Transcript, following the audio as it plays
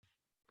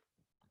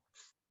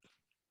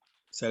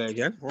Say that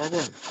again. What?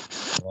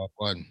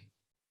 One.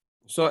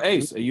 So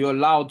Ace, are you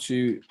allowed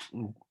to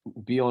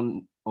be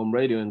on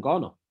radio in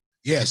Ghana?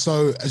 Yeah,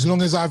 so as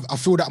long as I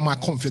feel that my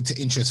conflict of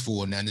interest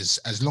for, and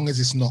as long as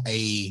it's not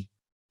a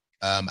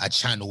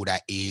channel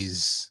that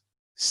is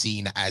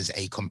seen as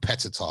a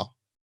competitor,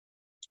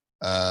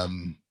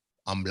 I'm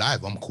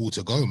live. I'm cool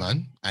to go,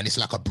 man. And it's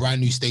like a brand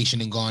new station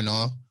in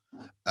Ghana.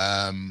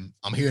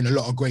 I'm hearing a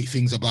lot of great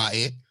things about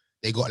it.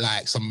 They got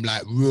like some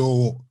like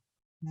real.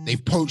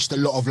 They've poached a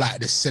lot of like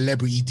the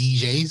celebrity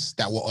DJs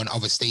that were on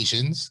other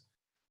stations,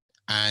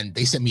 and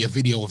they sent me a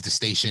video of the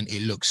station.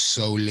 It looks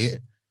so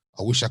lit.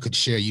 I wish I could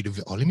share you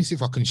the. Oh, let me see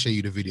if I can share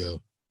you the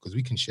video because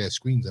we can share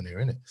screens on here,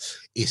 innit?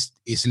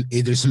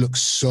 It just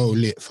looks so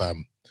lit,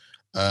 fam.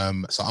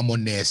 So I'm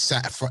on there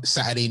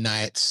Saturday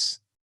nights,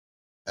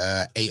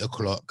 8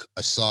 o'clock,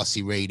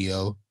 Asasi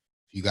Radio.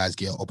 If you guys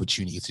get an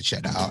opportunity to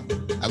check that out,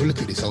 have a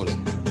look at this. Hold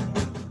on.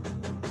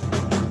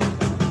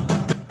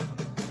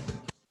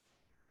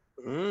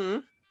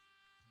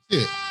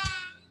 Yeah.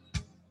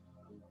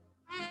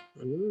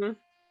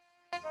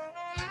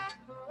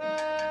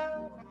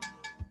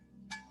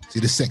 See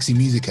the sexy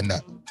music and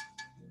that.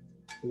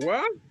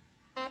 What?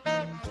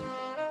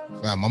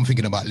 Fam, I'm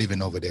thinking about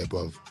living over there,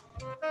 bro.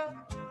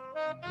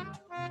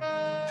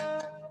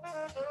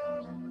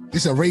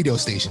 It's a radio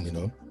station, you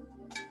know.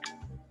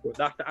 Well,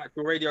 that's the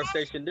actual radio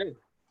station there.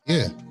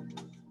 Yeah.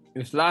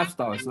 It's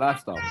lifestyle. It's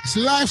lifestyle. It's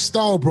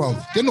lifestyle, bro.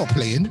 They're not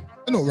playing.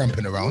 They're not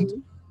ramping around.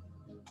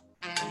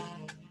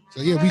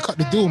 So yeah, we cut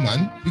the deal,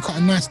 man. We cut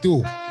a nice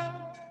deal.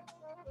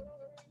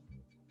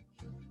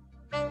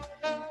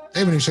 They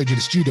haven't even showed you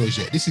the studios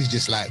yet. This is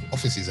just like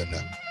offices and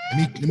that.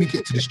 Let me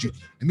get to the studio.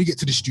 Let me get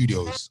to the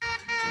studios.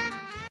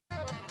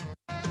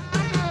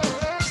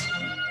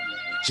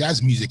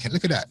 Jazz music, and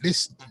look at that.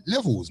 This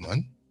levels,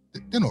 man.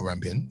 They're not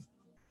ramping.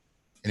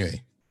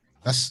 Anyway,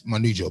 that's my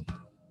new job,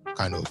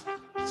 kind of.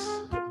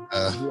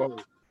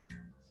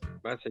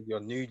 Man said your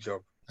new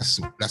job.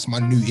 That's my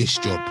new-ish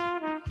job.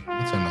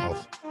 Let me turn that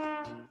off.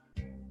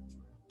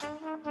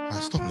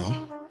 Stop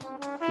now.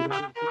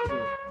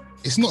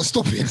 It's not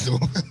stopping though.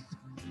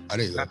 Oh,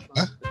 there you go.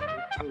 Huh?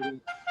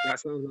 That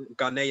sounds like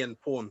Ghanaian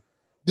porn.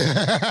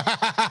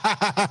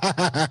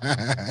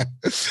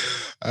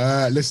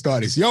 Let's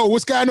start this. Yo,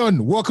 what's going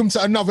on? Welcome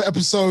to another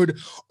episode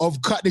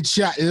of Cut the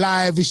Chat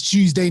Live. It's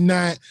Tuesday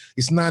night.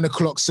 It's 9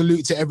 o'clock.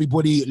 Salute to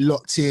everybody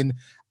locked in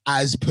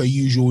as per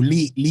usual.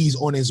 Lee's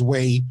on his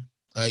way.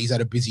 He's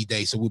had a busy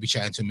day, so we'll be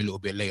chatting to him a little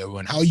bit later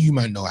on. How are you,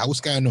 man, though?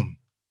 What's going on?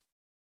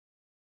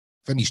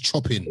 Femi's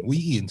chopping. What are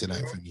you eating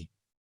tonight, Femi?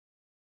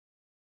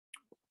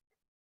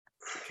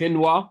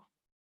 Quinoa.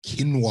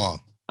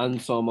 And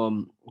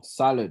some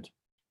salad.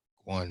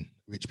 One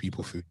rich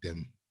people food,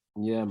 them.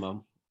 Yeah,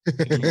 man.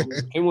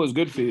 Quinoa is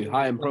good for you,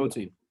 high in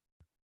protein.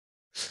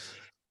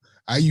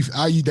 Are you,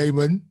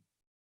 Damon?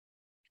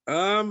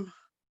 I'm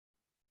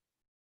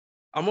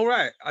all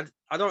right. I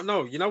don't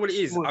know. You know what it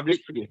is? I've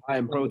literally high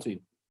in protein.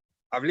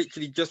 I've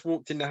literally just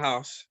walked in the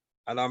house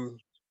and I'm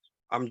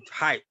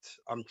hyped.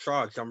 I'm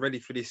charged. I'm ready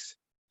for this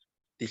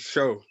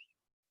show.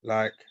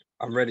 Like,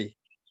 I'm ready.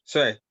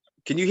 So,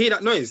 can you hear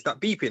that noise?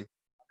 That beeping?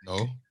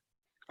 No.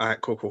 All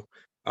right, cool.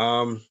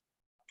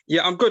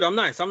 Yeah, I'm good. I'm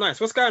nice.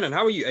 What's going on?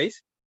 How are you,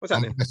 Ace? What's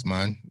happening? Yes,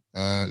 man.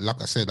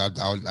 Like I said, I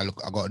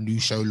got a new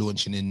show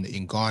launching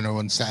in Ghana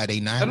on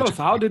Saturday night. Tell us,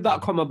 how did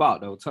that come about,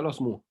 though? Tell us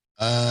more.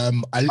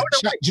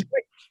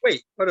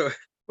 Wait,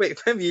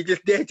 Femi, you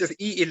just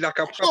eating like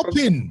a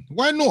shopping.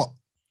 Why not?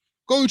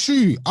 Go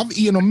true. I've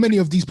eaten on many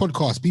of these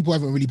podcasts. People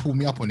haven't really pulled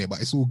me up on it,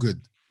 but it's all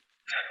good.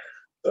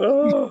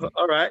 Oh,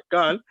 all right, go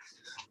on.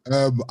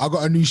 I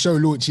got a new show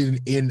launching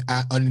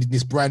on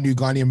this brand new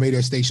Ghanaian radio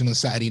station on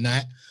Saturday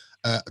night.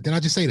 Didn't I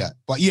just say that?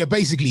 But yeah,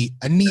 basically,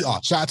 Anita.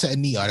 Shout out to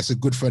Anita. That's a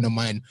good friend of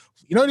mine.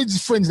 You know,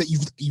 these friends that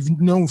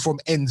you've known from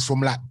ends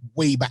from like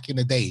way back in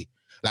the day.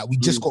 Like we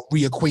just got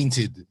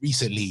reacquainted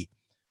recently,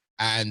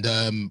 and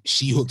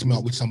she hooked me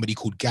up with somebody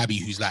called Gabby,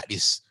 who's like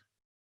this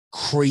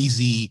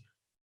crazy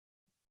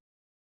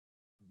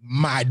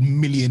mad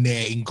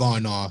millionaire in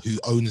Ghana who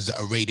owns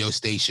a radio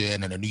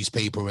station and a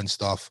newspaper and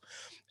stuff.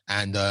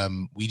 And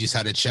we just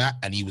had a chat,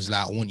 and he was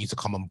like, I want you to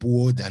come on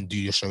board and do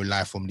your show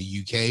live from the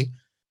UK.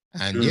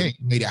 And yeah, he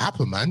made it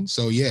happen, man.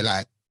 So yeah,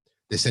 like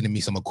they're sending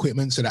me some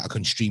equipment so that I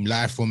can stream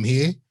live from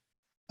here.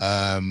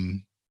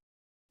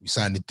 We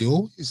signed the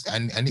deal,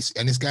 and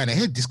it's going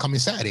ahead this coming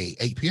Saturday,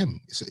 8 p.m.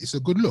 It's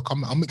a good look.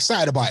 I'm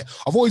excited about it.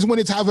 I've always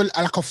wanted to have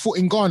a foot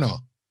in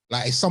Ghana.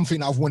 Like it's something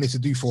that I've wanted to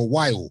do for a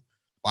while.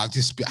 But I've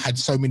just had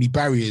so many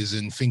barriers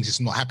and things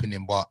just not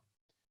happening. But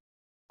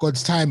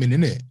God's timing,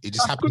 innit? It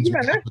just happens.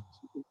 When it happens.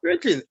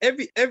 Virgin,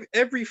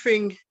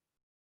 everything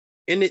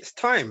in its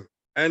time,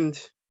 and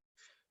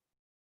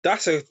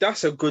that's a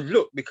good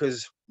look,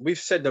 because we've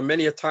said that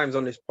many a times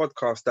on this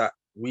podcast that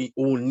we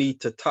all need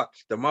to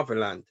touch the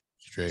motherland.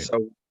 Straight.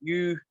 So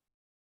you,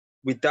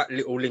 with that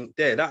little link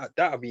there,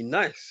 that'd be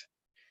nice.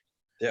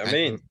 You know what I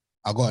mean?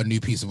 I got a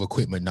new piece of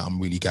equipment that I'm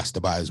really gassed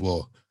about as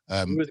well.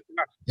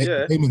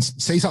 Yeah. Damon,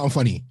 say something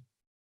funny.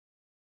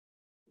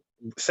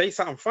 Say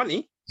something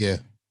funny? Yeah.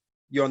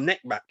 Your neck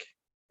back.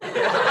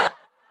 Yeah.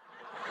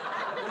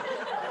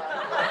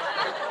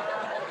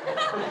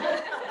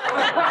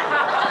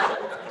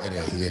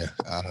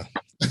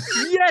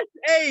 Yes,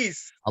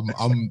 Ace.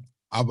 And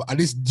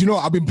this, you know,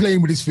 I've been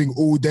playing with this thing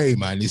all day,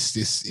 man.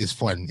 It's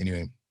fun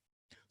anyway.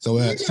 So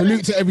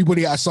salute to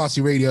everybody at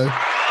Asasi Radio.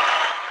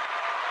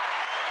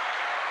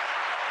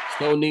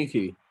 So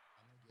Nikki.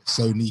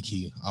 So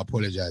Nikki, I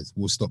apologize.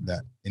 We'll stop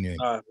that anyway.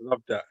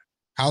 Love that.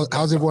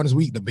 How's everyone's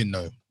week been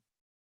though?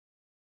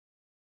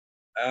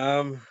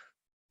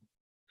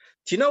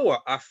 Do you know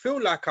what? I feel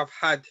like I've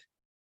had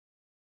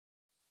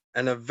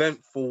an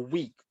eventful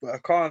week, but I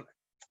can't.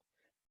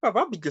 I've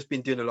just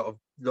been doing a lot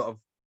of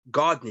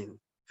gardening,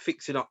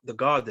 fixing up the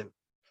garden,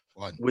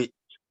 which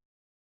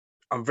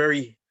I'm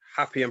very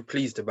happy and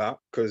pleased about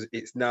because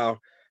it's now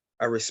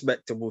a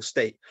respectable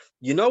state.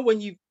 You know,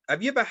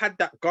 have you ever had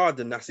that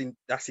garden that's in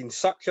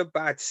such a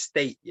bad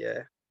state,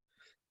 yeah,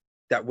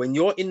 that when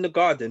you're in the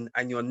garden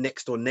and your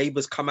next door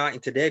neighbors come out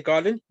into their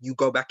garden, you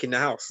go back in the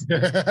house.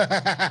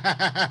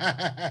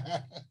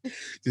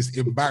 Just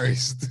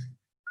embarrassed.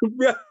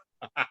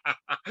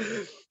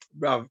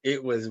 Bruv,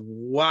 it was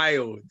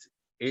wild.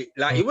 It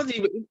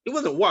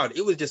wasn't wild,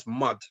 it was just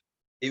mud.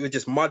 It was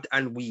just mud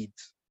and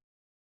weeds.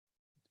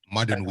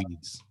 Mud and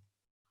weeds.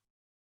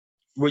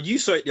 Well, you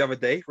saw it the other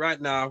day. Right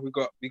now, we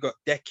got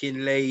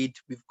decking laid,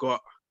 we've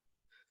got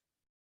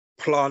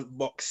plant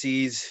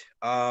boxes.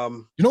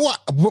 You know what?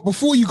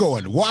 Before you go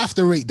on, what I have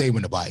to rate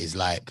Damon about is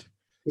like,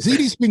 see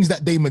these things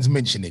that Damon's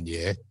mentioning,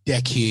 yeah,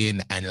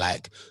 decking and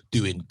like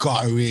doing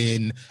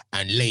guttering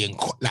and laying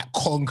like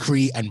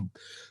concrete, and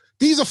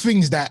these are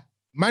things that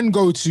man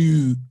go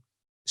to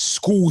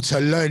school to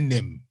learn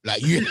them.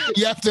 Like you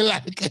have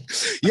to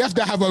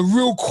have a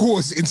real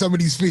course in some of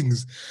these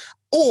things.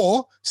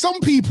 Or some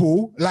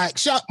people, like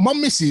my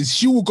missus,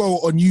 she will go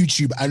on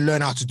YouTube and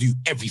learn how to do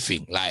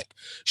everything. Like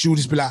she will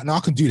just be like, no, I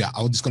can do that.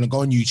 I'm just gonna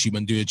go on YouTube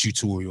and do a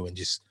tutorial and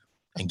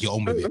get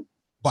on with it.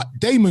 But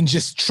Damon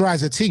just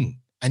tries a thing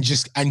and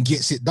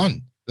gets it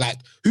done. Like,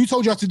 who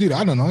told you how to do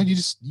that? I don't know. You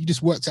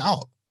just worked it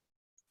out.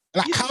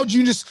 Like, how do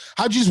you just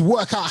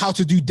work out how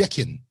to do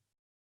decking?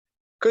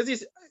 Because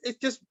it's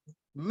just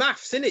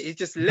maths, isn't it? It's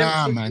just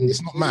nah, man,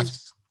 it's not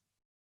maths.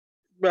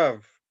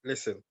 Bruv,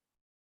 listen.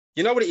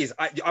 You know what it is?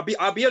 I'll be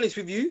honest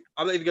with you.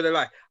 I'm not even gonna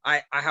lie.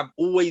 I have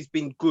always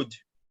been good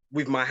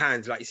with my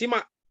hands. Like, you see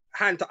my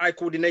hand to eye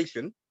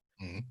coordination.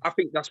 I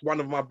think that's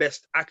one of my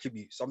best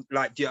attributes. I'm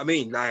like, do you know what I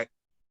mean? Like,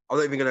 I'm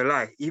not even gonna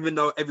lie. Even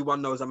though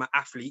everyone knows I'm an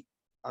athlete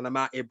and I'm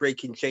out here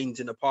breaking chains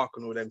in the park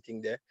and all them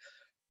thing there.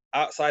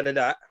 Outside of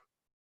that,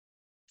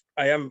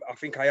 I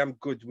think I am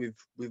good with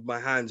my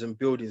hands and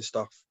building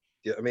stuff.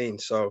 Do you know what I mean?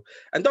 So,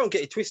 and don't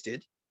get it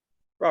twisted,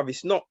 bruv.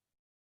 It's not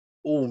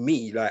all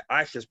me. Like,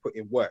 I just put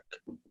in work.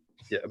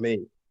 You know what I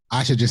mean?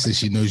 Aisha just says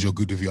she knows you're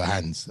good with your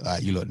hands.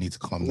 You lot need to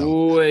calm down.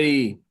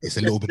 Oy. It's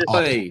a little bit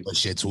hard, but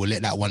shit, so we'll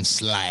let that one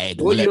slide.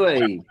 I'm not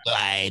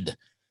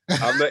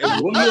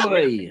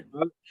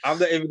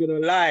even gonna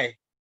lie.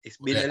 It's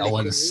been a little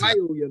while,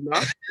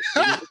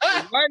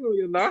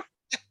 you know.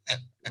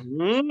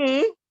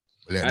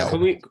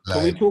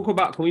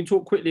 Can we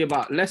talk quickly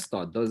about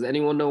Leicester? Does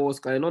anyone know what's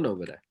going on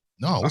over there?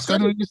 No, what's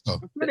going on in Leicester?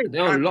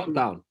 They're on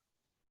lockdown.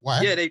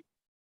 Why? Yeah,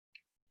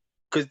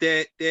 because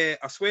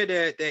I swear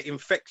their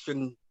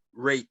infection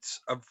rates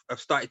have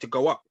started to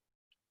go up.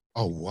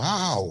 Oh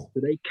wow! So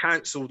they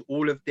cancelled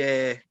all of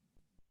their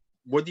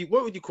what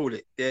would you call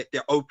it? Their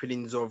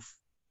openings of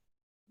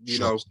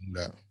shops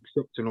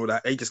and all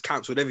that. They just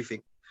cancelled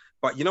everything.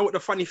 But you know what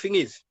the funny thing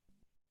is?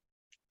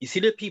 You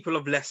see the people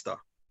of Leicester,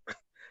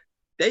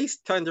 they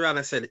turned around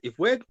and said, if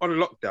we're on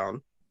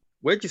lockdown,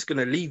 we're just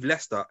gonna leave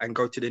Leicester and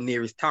go to the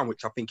nearest town,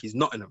 which I think is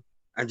Nottingham,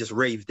 and just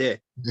rave there.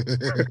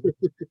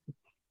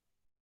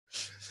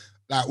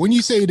 Like, when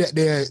you say that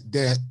their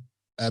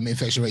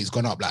infection rate has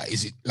gone up, like,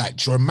 is it like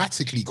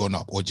dramatically gone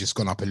up or just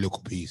gone up a little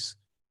piece?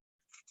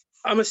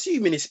 I'm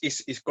assuming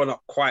it's gone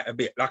up quite a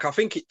bit. Like, I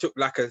think it took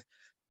like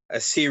a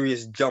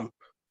serious jump,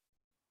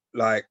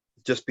 like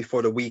just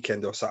before the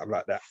weekend or something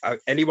like that.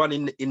 Anyone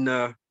in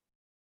the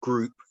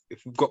group,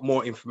 if you've got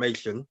more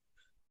information,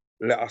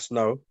 let us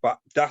know. But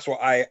that's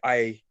what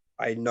I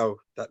know,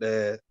 that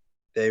their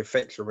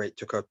infection rate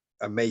took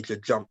a major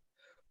jump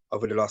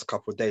over the last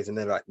couple of days, and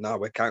they're like, "No,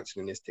 we're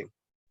cancelling this thing."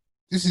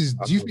 Do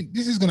you think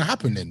this is going to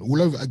happen then?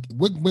 All over,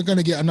 we're going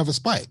to get another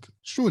spike,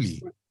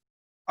 surely.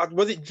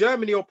 Was it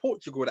Germany or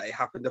Portugal that it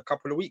happened a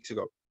couple of weeks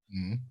ago?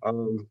 I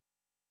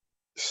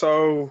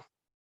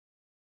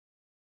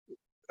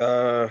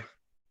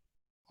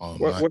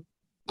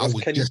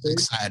was just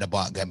excited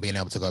about being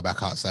able to go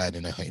back outside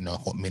in a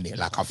hot minute.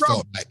 Like, I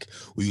felt like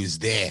we was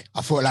there.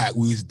 I felt like I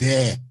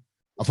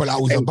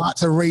was about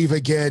to rave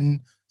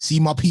again, see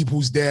my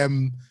peoples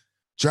them,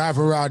 drive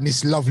around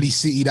this lovely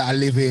city that I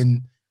live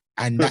in,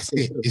 and that's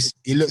it.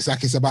 It looks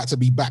like it's about to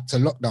be back to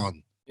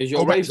lockdown. Is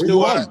your rave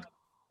still on?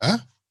 Huh?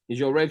 Is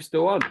your rave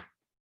still on?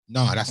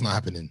 No, that's not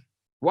happening.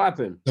 What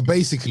happened? So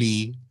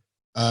basically,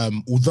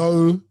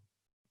 although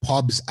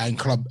pubs and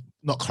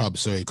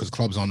because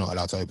clubs are not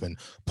allowed to open,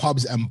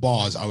 pubs and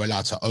bars are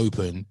allowed to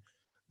open,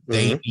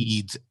 they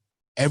need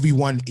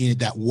everyone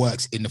that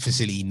works in the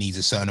facility needs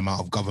a certain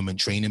amount of government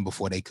training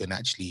before they can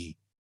actually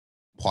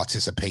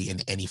participate in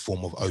any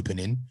form of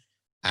opening.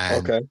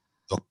 And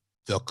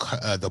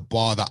the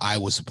bar that I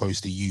was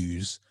supposed to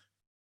use,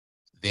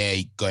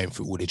 they're going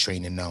through all the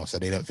training now, so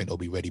they don't think they'll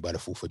be ready by the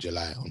 4th of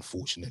July,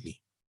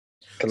 unfortunately.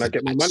 Can I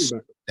get my money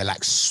back? They're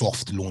like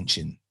soft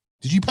launching.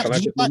 Did you buy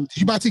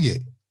a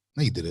ticket?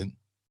 No, you didn't.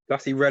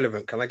 That's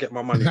irrelevant. Can I get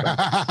my money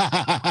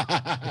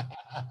back?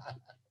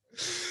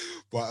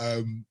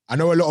 But I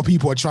know a lot of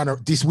people are trying to,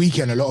 this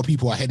weekend, a lot of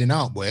people are heading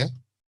out, boy.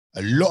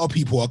 A lot of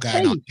people are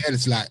going out. Yeah,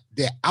 it's like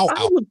they're out.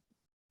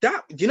 Do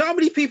you know how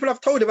many people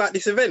I've told about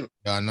this event?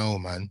 Yeah, I know,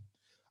 man.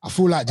 I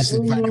feel like just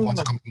invite everyone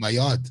to come to my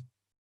yard.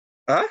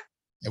 Huh?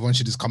 Everyone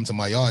should just come to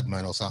my yard,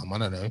 man, or something. I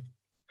don't know.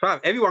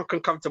 Everyone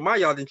can come to my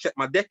yard and check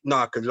my deck.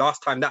 Nah, because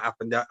last time that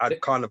happened, I had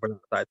carnival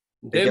outside.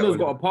 Damon's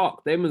got a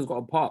park. Damon's got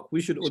a park.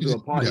 We should all do a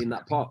party in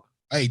that park.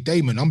 Hey,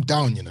 Damon, I'm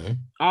down, you know.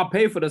 I'll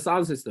pay for the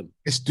sound system.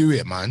 Let's do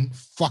it, man.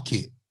 Fuck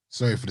it.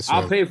 Sorry for the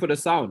swear. I'll pay for the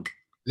sound.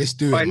 Let's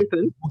do it.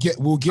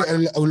 We'll get a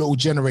little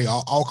generator.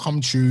 I'll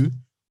come through.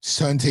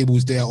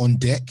 Turntables there on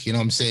deck. You know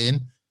what I'm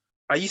saying?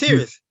 Are you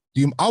serious?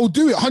 I'll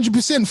do it 100%.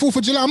 4th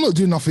of July. I'm not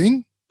doing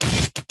nothing.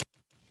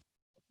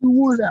 Do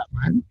all of that,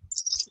 man.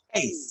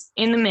 Hey,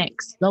 in the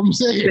mix. You know what I'm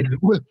saying?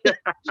 All of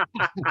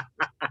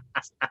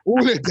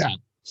that.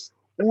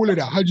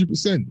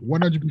 100%.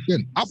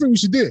 100%. I think we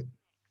should do it.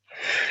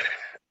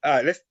 All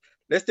right,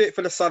 let's do it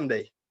for the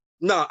Sunday.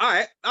 No,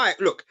 all right.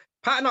 Look,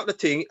 pattern up the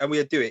thing and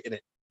we'll do it, innit?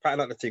 Pattern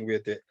up the thing, we'll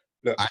do it.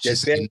 Look,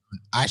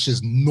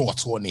 Asha's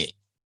not on it.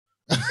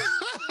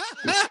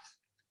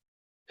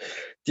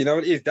 Do you know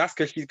what it is? That's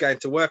because she's going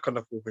to work on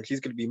the 4th and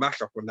she's going to be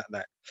mashed up on that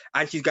night,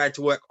 and she's going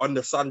to work on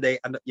the Sunday.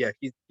 And yeah,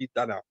 she's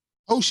done out.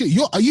 Oh shit!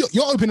 You're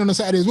open on the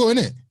Saturday as well,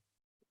 innit?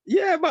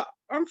 Yeah, but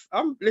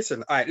I'm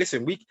listen. All right,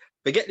 listen. We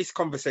forget this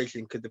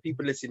conversation because the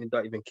people listening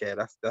don't even care.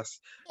 That's.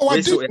 Oh,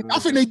 I do. I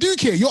think they do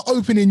care. You're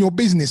opening your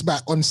business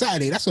back on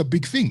Saturday. That's a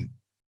big thing.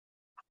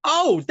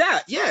 Oh,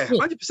 that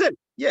 100%.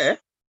 Yeah.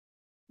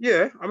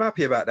 I'm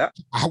happy about that.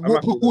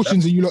 What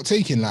precautions are you lot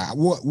taking? Like,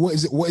 what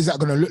is it? What is that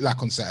going to look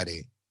like on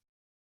Saturday?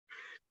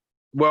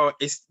 Well,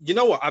 you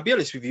know what? I'll be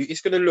honest with you.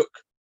 It's going to look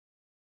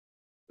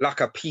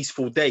like a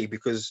peaceful day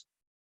because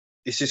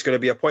it's just going to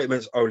be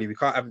appointments only. We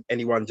can't have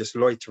anyone just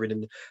not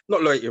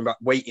loitering, but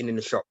waiting in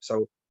the shop.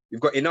 So we've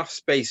got enough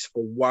space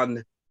for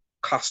one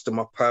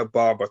customer per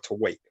barber to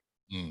wait.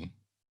 Do you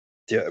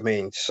know what I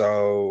mean?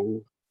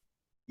 So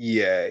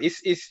yeah,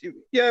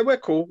 we're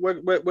cool.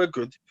 We're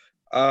good.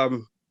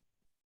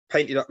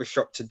 Painted up the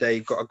shop today.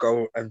 Got to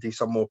go and do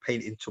some more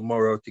painting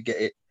tomorrow to get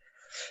it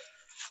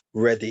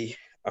ready.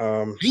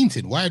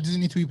 Painted? Why does it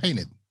need to be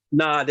painted?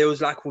 Nah, there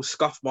was like all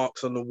scuff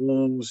marks on the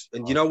walls,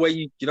 and you know where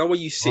you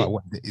sit.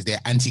 Is there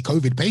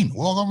anti-COVID paint?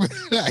 Well,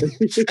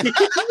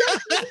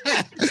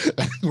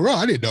 bro,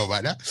 I didn't know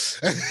about that.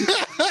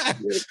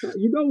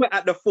 You know we're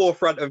at the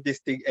forefront of this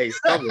thing, Ace.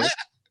 Come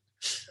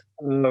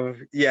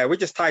on. Yeah, we're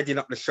just tidying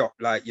up the shop,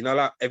 like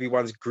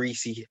everyone's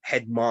greasy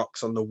head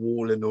marks on the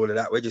wall and all of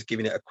that. We're just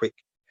giving it a quick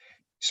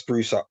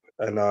spruce up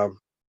and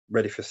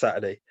ready for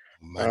Saturday.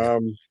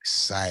 Man,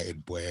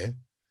 excited, boy.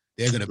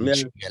 They're gonna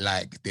be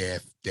like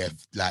their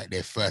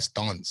first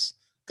dance,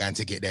 going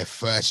to get their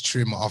first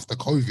trim after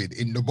COVID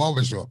in the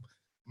barbershop.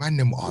 Man,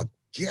 them are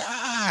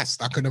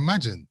gassed. I can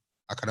imagine.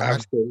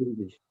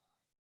 Absolutely.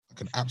 I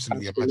can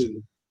absolutely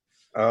imagine.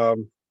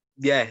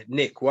 Yeah,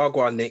 Nick. Well,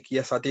 go on, Nick.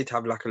 Yes, I did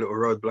have like a little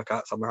roadblock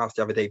outside my house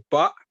the other day,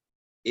 but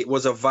it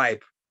was a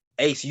vibe.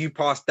 Ace, you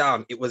passed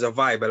down. It was a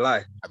vibe, a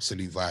lie.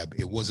 Absolute vibe.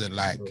 It wasn't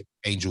like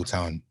Angel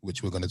Town,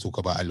 which we're going to talk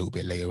about a little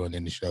bit later on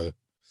in the show.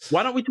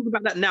 Why don't we talk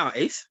about that now,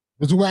 Ace?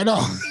 Let's talk about it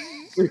now.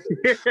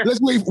 Let's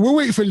wait. We'll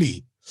wait for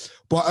Lee.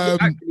 But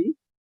actually,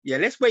 yeah,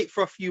 let's wait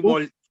for a few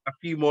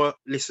more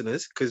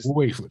listeners because we'll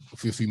wait for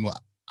a few more.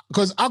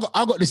 Because I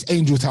got this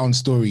Angel Town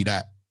story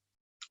that.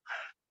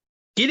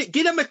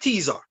 Give them a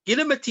teaser. Give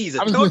them a teaser.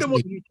 Tell them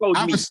what you told me.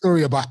 I have a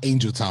story about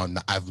Angel Town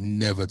that I've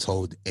never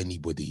told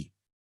anybody.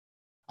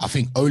 I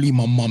think only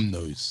my mum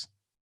knows.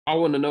 I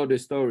want to know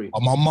this story.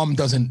 My mum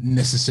doesn't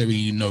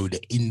necessarily know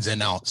the ins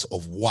and outs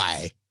of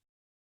why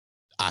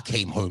I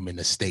came home in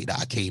the state that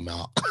I came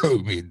out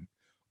home in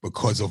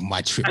because of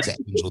my trip to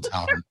Angel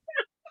Town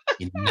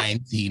in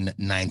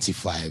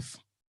 1995.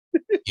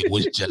 It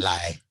was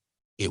July.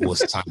 It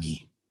was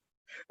sunny.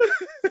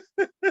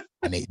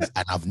 And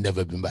I've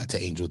never been back to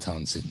Angel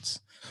Town since.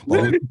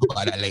 But we'll talk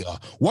about that later.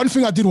 One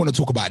thing I did want to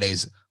talk about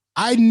is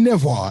I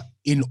never,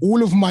 in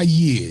all of my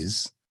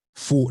years,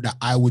 thought that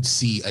I would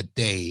see a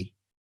day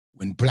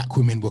when black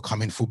women were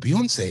coming for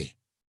Beyonce.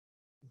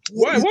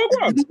 What?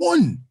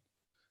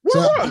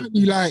 So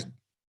apparently, like,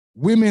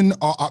 women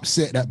are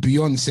upset that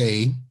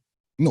Beyonce,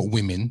 not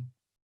women,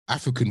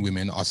 African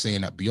women are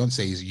saying that Beyonce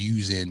is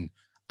using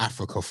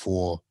Africa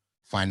for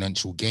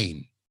financial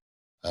gain.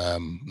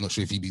 I'm not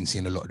sure if you've been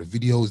seeing a lot of the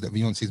videos that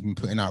Beyonce's been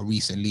putting out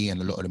recently, and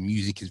a lot of the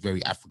music is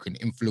very African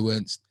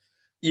influenced.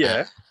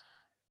 Yeah.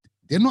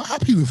 They're not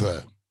happy with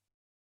her.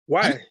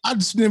 Why? I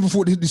just never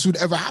thought this would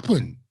ever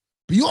happen.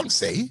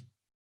 Beyonce.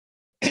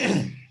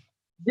 You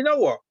know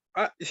what?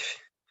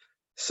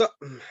 So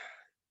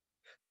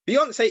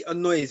Beyonce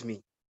annoys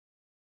me,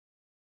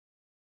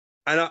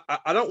 and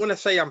I don't want to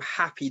say I'm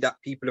happy that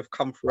people have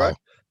come for her,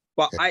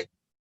 but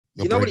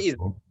you know what it is.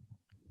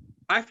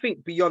 I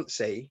think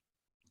Beyonce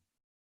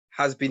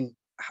has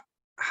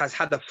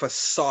had a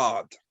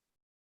facade.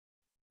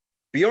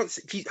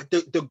 Beyonce,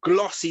 the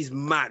gloss is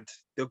mad.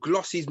 The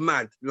gloss is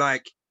mad.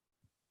 Like,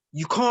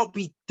 you can't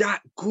be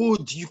that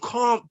good. You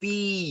can't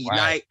be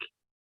like.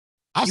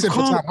 I've said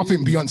for time, I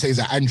think Beyonce is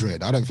an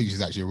android. I don't think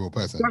she's actually a real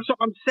person. That's what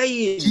I'm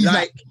saying. She's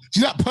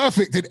not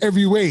perfect in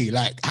every way.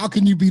 Like, how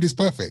can you be this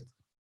perfect?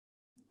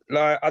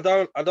 Like, I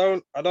don't.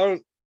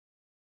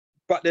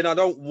 But then I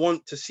don't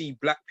want to see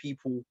black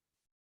people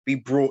be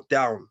brought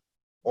down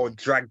or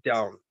dragged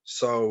down.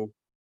 So,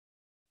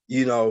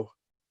 you know.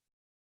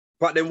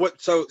 But then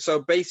what? So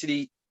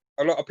basically,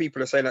 a lot of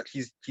people are saying that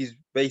she's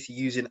basically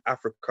using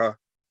Africa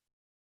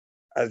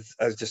as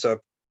just a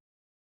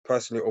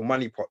personal or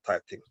money pot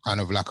type thing. Kind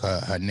of like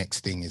her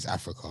next thing is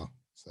Africa.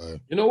 So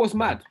you know what's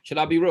mad? Should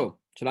I be real?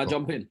 Should I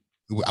jump in?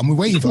 I'm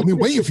waiting for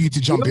you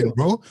to jump in,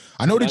 bro.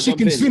 I know the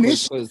chicken's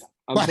finished. Because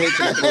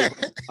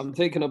I'm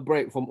taking a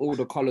break from all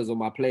the colors on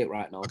my plate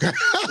right now. Okay.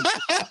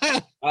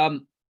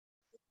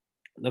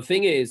 The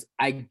thing is,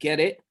 I get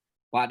it,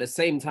 but at the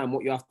same time,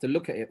 what you have to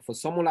look at it for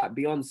someone like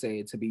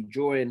Beyonce to be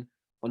drawing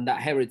on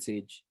that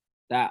heritage,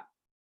 that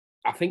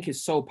I think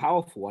is so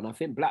powerful, and I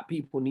think black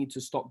people need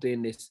to stop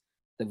doing this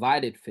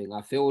divided thing.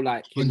 I feel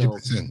like, you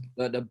 100%.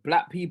 know, the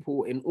black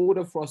people, in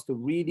order for us to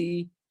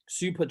really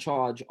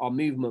supercharge our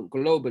movement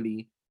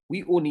globally,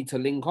 we all need to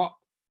link up.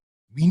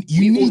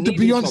 You need the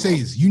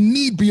Beyoncés. You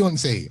need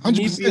Beyonce. 100%. We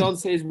need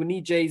Beyoncés. We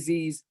need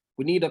Jay-Z's.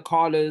 We need a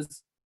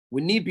Carla's.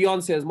 We need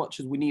Beyonce as much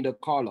as we need a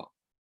Carla.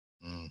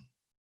 Do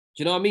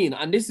you know what I mean?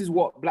 And this is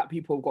what black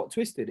people have got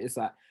twisted. It's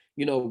like,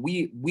 you know,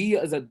 we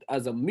as a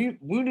we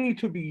need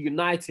to be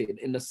united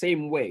in the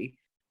same way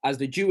as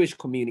the Jewish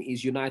community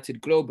is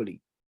united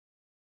globally.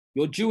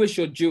 You're Jewish,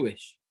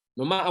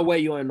 no matter where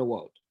you are in the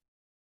world.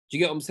 Do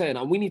you get what I'm saying?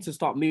 And we need to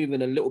start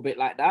moving a little bit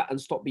like that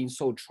and stop being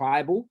so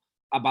tribal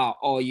about,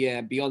 oh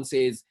yeah,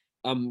 Beyonce is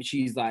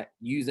she's like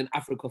using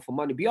Africa for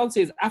money. Beyonce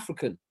is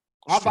African.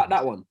 How about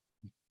that one?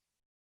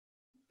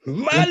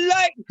 Man,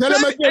 like, tell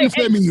him again,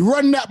 Femi.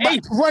 Run that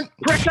back. Run.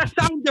 Press a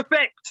sound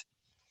effect.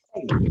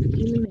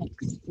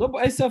 No,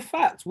 but it's a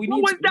fact. We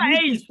need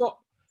to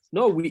stop.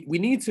 No, we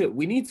need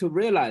to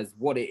realize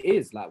what it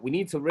is. Like, we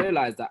need to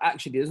realize that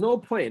actually there's no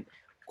point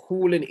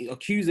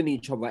accusing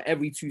each other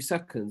every 2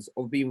 seconds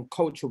of being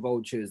culture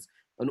vultures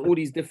and all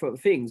these different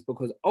things,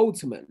 because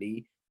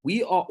ultimately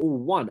we are all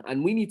one,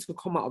 and we need to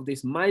come out of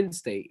this mind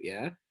state,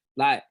 yeah,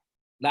 like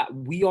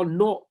we're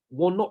not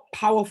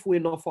powerful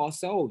enough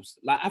ourselves.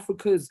 Like,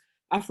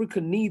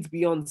 Africa needs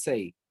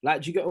Beyonce.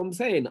 Like, do you get what I'm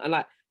saying? And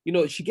like, you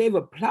know, she gave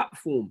a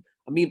platform.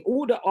 I mean,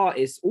 all the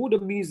artists, all the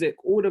music,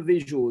 all the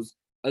visuals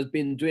has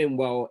been doing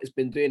well. It's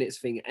been doing its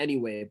thing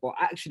anyway. But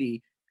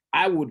actually,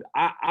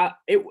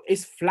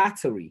 it's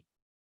flattery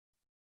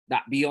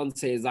that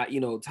Beyonce is like, you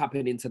know,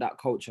 tapping into that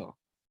culture. All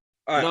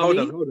right,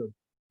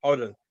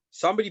 hold on.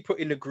 Somebody put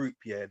in the group,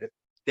 yeah, that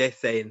they're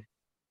saying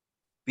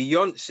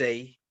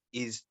Beyonce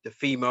is the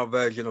female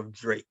version of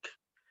Drake.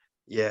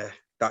 Yeah,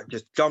 that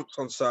just jumps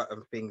on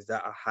certain things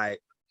that are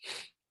hype.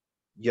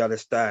 You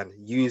understand?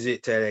 Use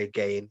it to their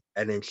gain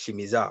and then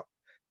shimmies out.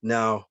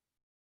 Now,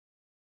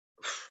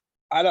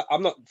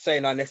 I'm not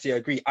saying I necessarily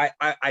agree.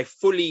 I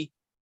fully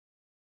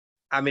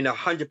am in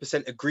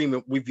 100%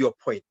 agreement with your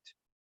point.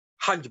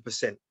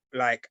 100%.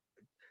 Like,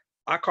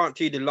 I can't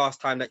tell you the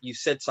last time that you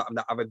said something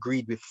that I've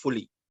agreed with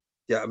fully.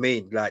 You know what I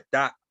mean? Like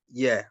that,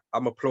 yeah,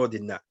 I'm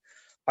applauding that.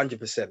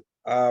 100%.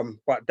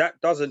 But that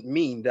doesn't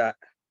mean that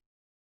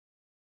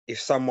if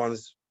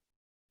someone's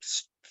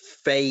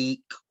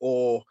fake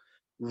or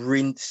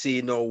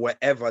rinsing or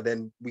whatever,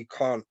 then we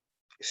can't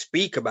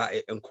speak about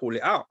it and call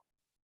it out.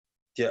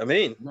 Do you know what I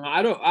mean? No,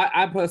 I don't.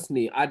 I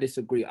personally, I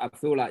disagree. I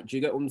feel like, do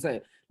you get what I'm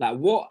saying? Like,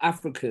 what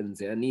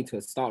Africans need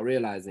to start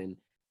realizing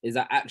is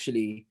that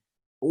actually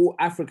all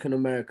African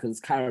Americans,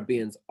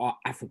 Caribbeans are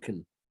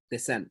African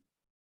descent.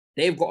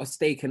 They've got a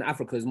stake in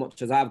Africa as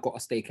much as I've got a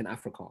stake in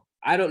Africa.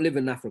 I don't live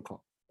in Africa,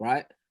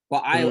 right?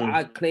 But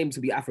I claim to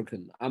be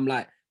African. I'm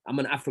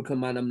an African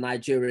man. I'm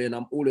Nigerian.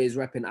 I'm always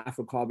repping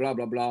Africa, blah,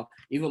 blah, blah.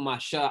 Even my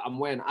shirt, I'm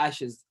wearing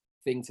Aisha's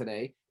thing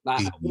today.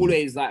 Like,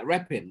 always like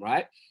repping,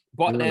 right?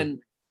 But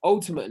then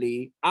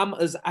ultimately, I'm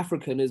as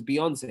African as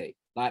Beyonce.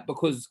 Like,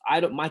 because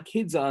my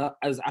kids are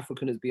as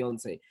African as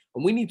Beyonce.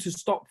 And we need to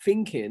stop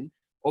thinking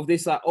of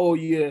this, like, oh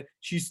yeah,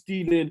 she's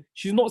stealing.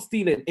 She's not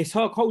stealing. It's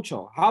her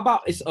culture. How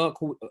about it's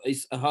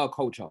her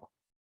culture?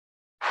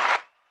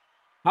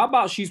 How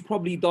about she's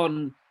probably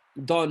done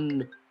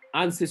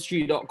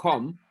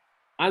ancestry.com,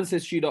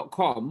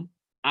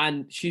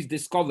 and she's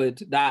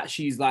discovered that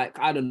she's like,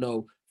 I don't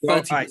know,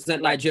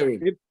 30%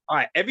 Nigerian. All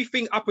right,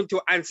 everything up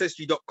until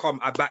ancestry.com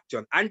I backed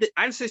on. And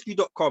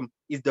ancestry.com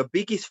is the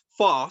biggest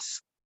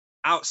farce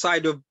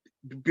outside of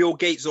Bill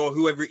Gates or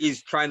whoever it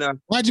is trying to.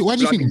 Why do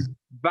you think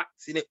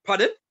vaccinate?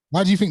 Pardon?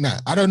 Why do you think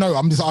that? I don't know.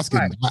 I'm just asking.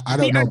 Right. I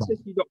don't know.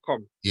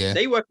 Ancestry.com. Yeah.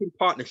 They work in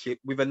partnership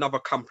with another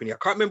company. I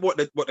can't remember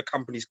what the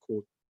company's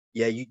called.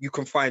 Yeah, you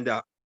can find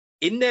out.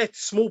 In their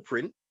small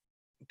print,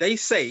 they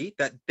say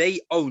that they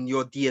own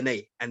your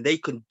DNA and they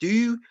can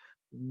do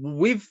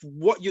with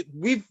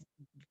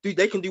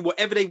they can do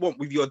whatever they want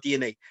with your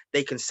DNA.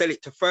 They can sell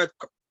it to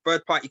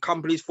third party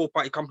companies,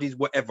 4-party companies,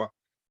 whatever.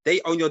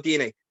 They own your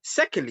DNA.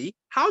 Secondly,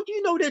 how do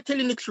you know they're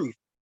telling the truth?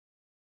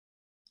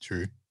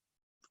 True.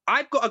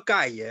 I've got a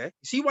guy, yeah. You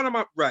see one of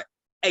my right,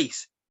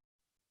 Ace.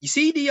 You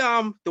see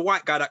the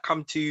white guy that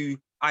come to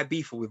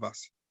Ibiza with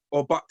us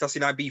or bucked us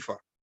in Ibiza.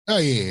 Oh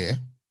yeah.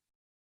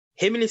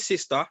 Him and his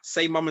sister,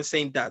 same mum and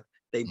same dad.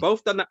 They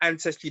both done the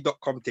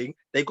ancestry.com thing.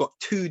 They got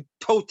 2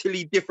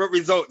 totally different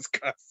results,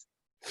 cuz.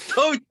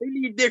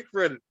 Totally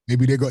different.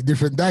 Maybe they got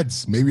different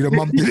dads. Maybe the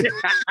mum did.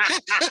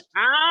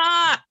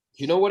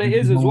 Do you know what it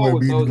is as well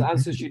with those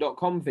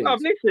ancestry.com things? Bruv,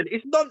 listen,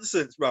 it's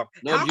nonsense, bro.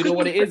 No, do you know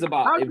what it is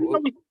about? How do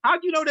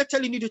you know they're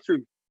telling you the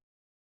truth?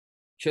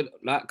 Can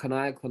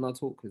I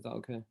talk? Is that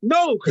okay?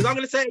 No, because I'm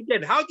gonna say it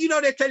again. How do you know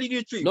they're telling you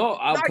the truth? No,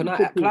 can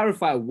I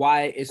clarify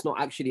why it's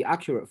not actually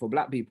accurate for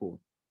black people?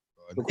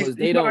 Because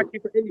they don't. Not actually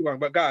for anyone,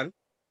 but go on.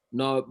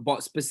 No,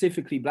 but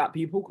specifically black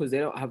people, because they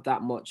don't have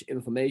that much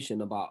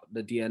information about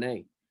the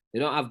DNA. They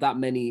don't have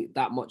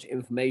that much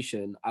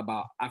information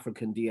about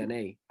African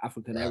DNA,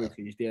 African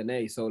heritage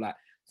DNA. So like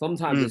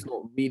sometimes it's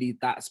not really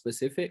that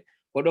specific.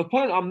 But the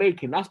point I'm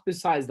making, that's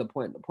besides the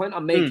point. The point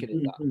I'm making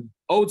is that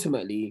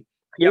ultimately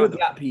all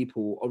black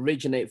people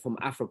originate from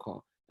Africa.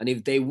 And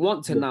if they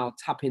want to now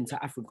tap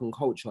into African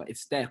culture,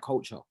 it's their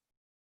culture,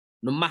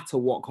 no matter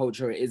what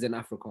culture it is in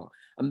Africa.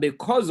 And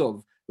because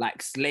of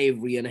like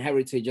slavery and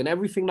heritage and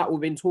everything that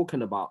we've been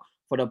talking about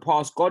for the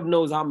past, God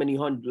knows how many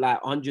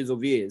hundreds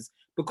of years,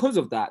 because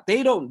of that,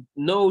 they don't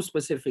know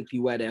specifically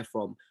where they're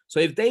from. So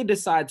if they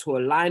decide to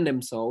align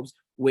themselves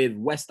with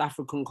West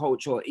African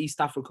culture or East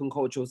African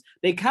cultures,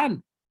 they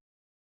can.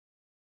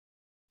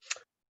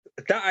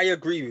 That I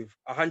agree with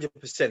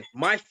 100%.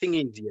 My thing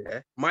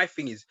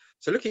is,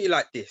 so look at it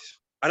like this.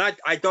 And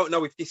I don't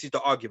know if this is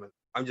the argument.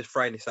 I'm just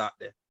throwing this out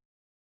there.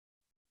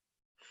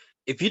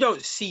 If you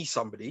don't see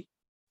somebody,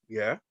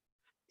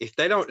 if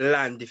they don't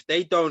land, if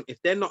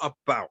they're not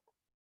about,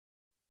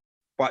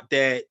 but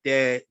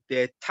they're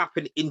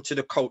tapping into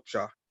the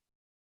culture,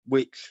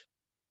 which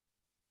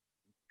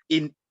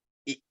it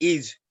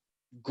is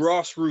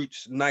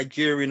grassroots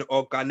Nigerian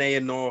or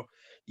Ghanaian or,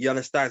 you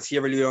understand,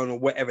 Sierra Leone or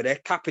whatever.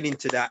 They're tapping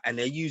into that and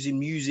they're using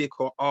music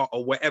or art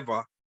or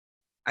whatever,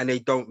 and they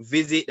don't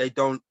visit,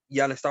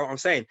 you understand what I'm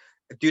saying?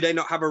 Do they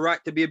not have a right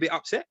to be a bit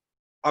upset?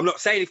 I'm not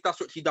saying if that's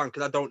what she done,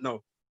 because I don't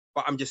know.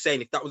 But I'm just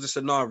saying if that was a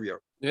scenario.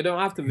 They don't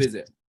have to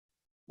visit.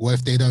 What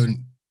if they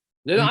don't?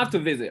 They don't have to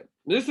visit.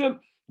 Listen,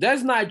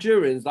 there's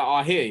Nigerians that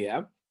are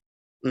here,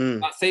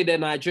 that say they're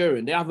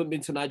Nigerian. They haven't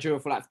been to Nigeria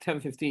for like 10,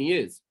 15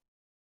 years.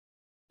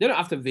 They don't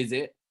have to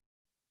visit.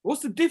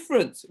 What's the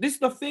difference? This is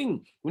the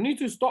thing. We need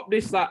to stop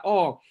this like,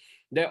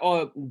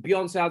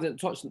 Beyonce hasn't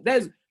touched.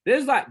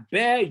 There's like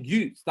bare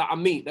youths that I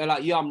meet. They're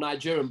like, yeah, I'm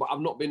Nigerian, but I've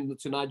not been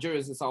to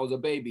Nigeria since I was a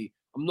baby.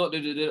 I'm not.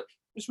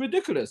 It's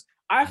ridiculous.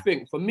 I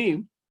think for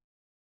me,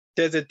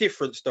 there's a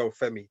difference though,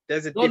 Femi.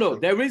 There's a difference. No,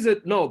 there is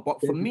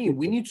but for me,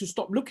 we need to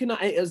stop looking at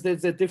it as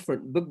there's a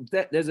difference.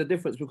 There's a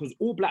difference because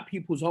all black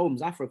people's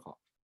home's Africa.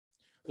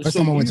 First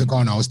time I went to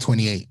Ghana, I was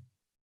 28.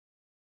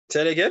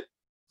 Say it again?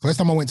 First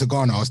time I went to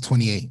Ghana, I was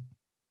 28.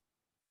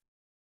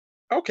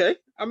 Okay.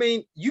 I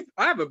mean,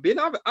 I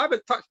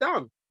haven't touched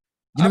down.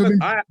 You never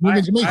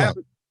been Jamaica?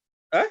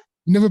 Huh?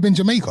 You never been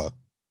Jamaica?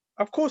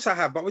 Of course I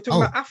have, but we're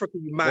talking about Africa,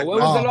 you man. Well,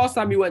 when was the last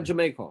time you went to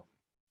Jamaica?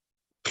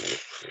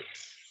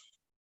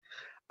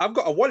 I've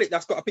got a wallet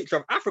that's got a picture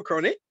of Africa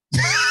on it.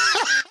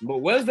 But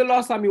when's the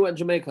last time you went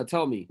to Jamaica?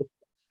 Tell me.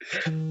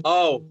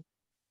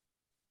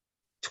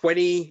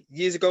 20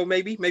 years ago,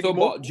 maybe so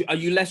more. What, are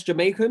you less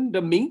Jamaican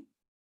than me?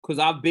 Because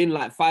I've been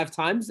like 5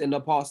 times in the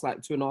past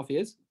like 2.5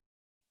 years.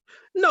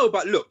 No,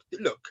 but look,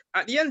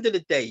 at the end of the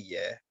day,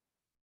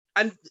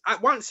 and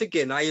once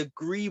again, I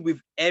agree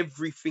with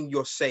everything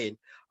you're saying.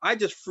 I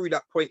just threw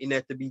that point in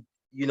there to be,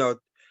 to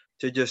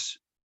just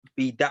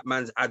be that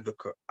man's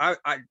advocate.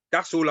 I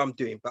that's all I'm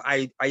doing. But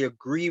I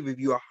agree with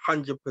you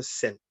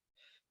 100%.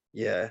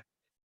 Yeah.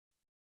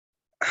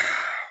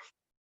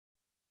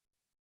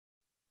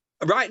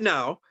 Right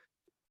now,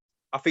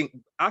 I think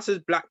us as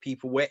black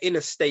people, we're in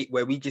a state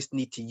where we just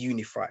need to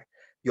unify.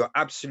 You're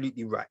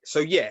absolutely right. So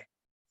yeah,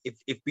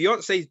 if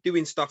Beyonce is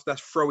doing stuff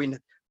that's throwing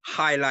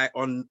highlight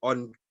on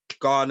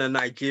Ghana,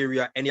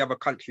 Nigeria, any other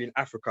country in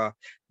Africa,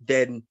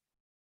 then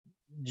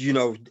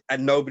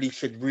and nobody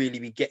should really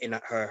be getting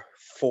at her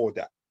for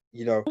that.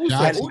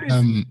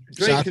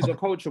 Drake is a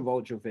culture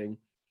vulture thing.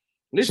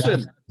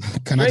 Listen,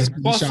 Drake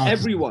boss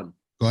everyone.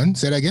 Go on,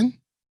 say that again.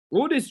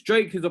 All this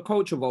Drake is a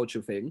culture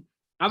vulture thing.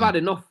 I've had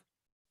enough.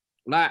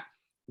 Like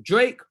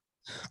Drake,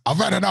 I've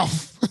had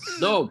enough.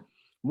 No,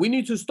 we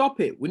need to stop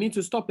it. We need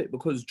to stop it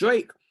because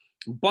Drake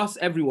busts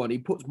everyone. He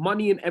puts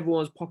money in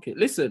everyone's pocket.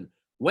 Listen,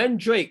 when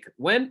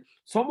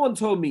someone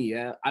told me,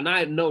 and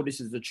I know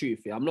this is the truth,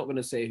 I'm not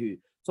gonna say who.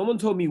 Someone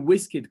told me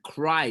Wizkid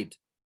cried,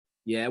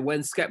 yeah,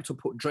 when Skepta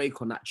put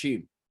Drake on that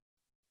tune.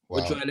 Wow.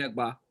 With Joel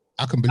Egba.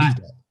 I can believe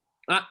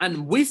that.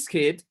 And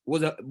Wizkid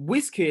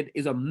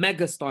is a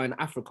megastar in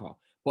Africa.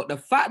 But the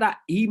fact that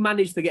he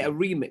managed to get a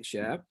remix,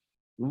 yeah,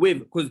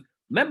 because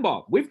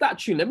remember, with that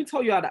tune, let me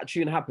tell you how that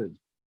tune happened.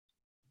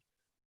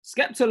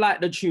 Skepta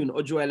liked the tune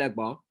of Joel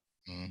Egba.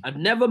 I'd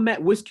never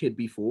met Wizkid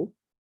before.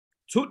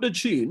 Took the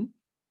tune,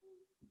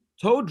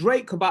 told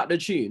Drake about the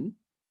tune,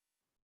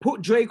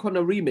 put Drake on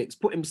the remix,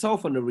 put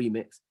himself on the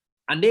remix,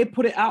 and they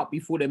put it out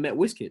before they met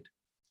Wizkid.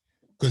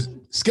 Because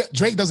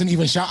Drake doesn't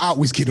even shout out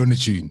Wizkid on the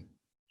tune.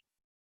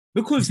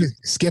 Because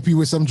Skeppy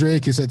with some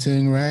Drake is a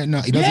thing, right?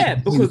 No, he doesn't. Yeah,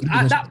 because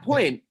at that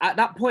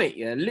point,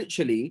 yeah,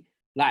 literally,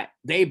 like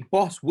they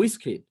bossed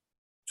Wizkid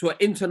to an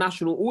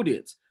international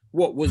audience.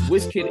 What was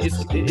Wizkid is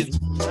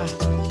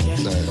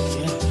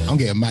I'm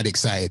getting mad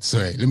excited.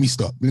 Sorry, let me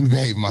stop. Let me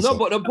behave myself.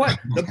 No, but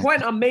the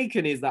point I'm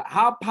making is that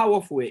how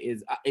powerful it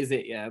is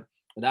it, yeah,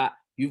 that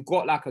you've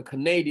got like a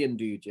Canadian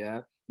dude,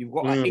 yeah, you've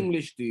got an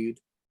English dude,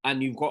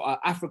 and you've got an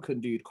African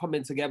dude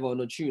coming together on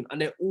a tune,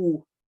 and they're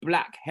all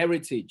black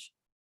heritage.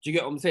 Do you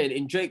get what I'm saying?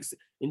 In Drake's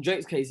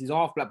case, he's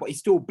half black, but he's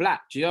still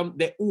black. Do you know?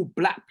 They're all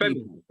black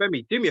people.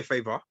 Femi, do me a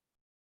favor.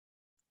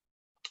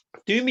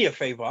 Do me a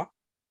favor,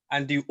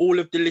 and do all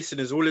of the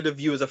listeners, all of the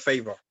viewers a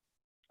favor.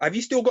 Have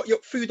you still got your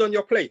food on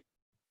your plate?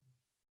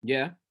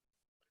 Yeah.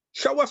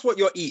 Show us what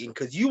you're eating,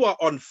 because you are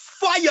on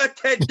fire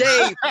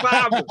today,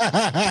 fam.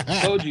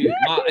 Told you,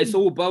 it's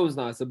all bones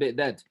now. It's a bit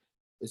dead.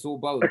 It's all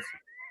bones.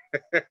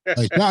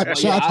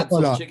 Shout out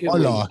to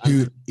Ola,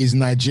 who is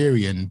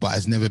Nigerian but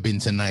has never been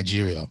to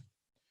Nigeria.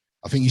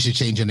 I think you should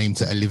change your name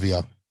to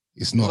Olivia.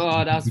 It's not.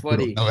 Oh, that's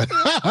funny.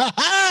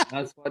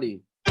 That's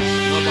funny.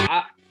 No,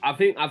 but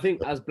I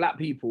think as black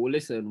people,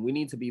 listen, we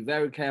need to be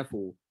very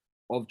careful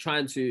of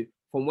trying to.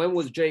 From when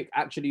was Drake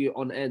actually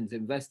on ends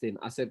investing?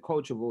 I said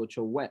culture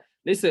vulture. Where?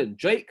 Listen,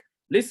 Drake.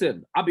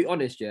 Listen, I'll be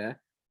honest, yeah.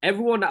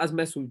 Everyone that has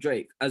messed with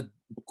Drake has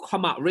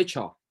come out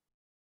richer.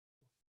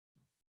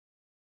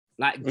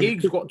 Like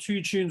Giggs got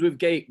 2 tunes with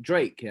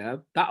Drake, yeah.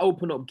 That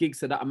opened up gigs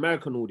to that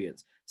American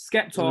audience.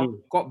 Skepta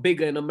got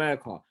bigger in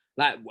America.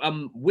 Like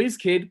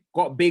Wizkid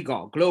got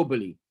bigger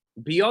globally.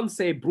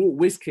 Beyonce brought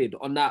Wizkid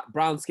on that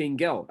Brown Skin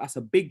Girl. That's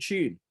a big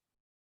tune.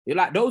 You're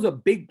like, those are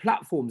big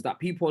platforms that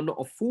people are not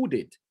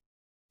afforded.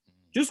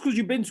 Just because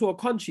you've been to a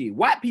country,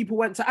 white people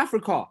went to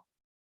Africa.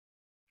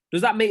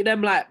 Does that make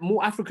them like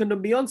more African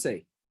than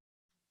Beyonce?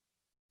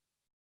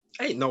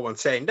 Ain't no one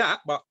saying that,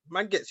 but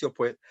man gets your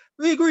point.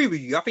 We agree with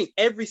you. I think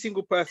every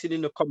single person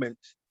in the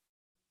comments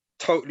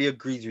totally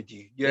agrees with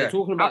you. Yeah, they're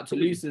talking about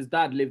Toulouse's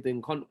dad lived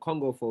in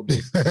Congo for a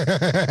bit.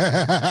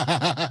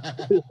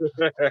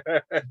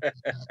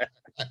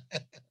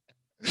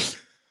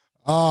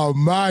 Oh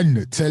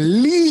man,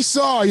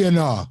 Talisa, you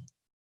know.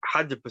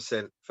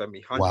 100% for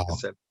me. 100%. Wow.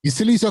 Is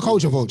Talisa a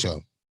culture vulture?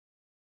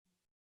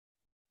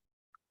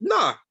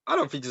 Nah, I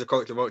don't think she's a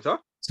culture vulture.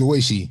 So what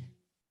is she?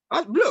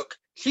 Look,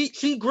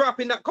 she grew up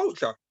in that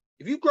culture.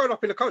 If you've grown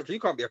up in a culture, you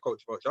can't be a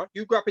culture vulture.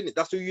 You grew up in it,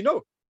 that's who you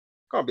know.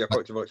 Can't be a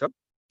culture vulture.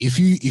 If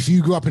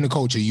you grew up in a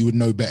culture, you would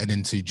know better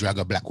than to drag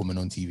a black woman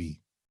on TV.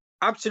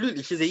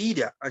 Absolutely, she's an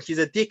idiot and she's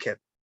a dickhead.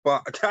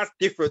 But that's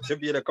different to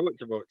being a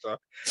culture vulture.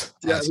 Do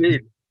you know what I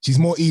mean? She's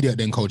more idiot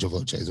than culture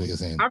vulture, is what you're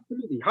saying.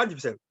 Absolutely,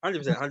 100%. I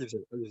love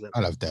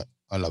that.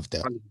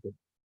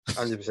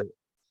 100%.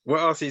 What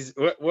else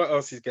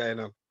is going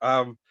on?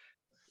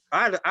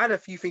 I had a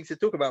few things to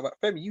talk about, but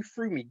Femi, you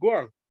threw me. Go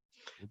on.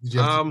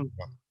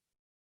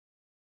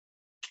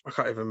 I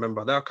can't even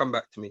remember. They'll come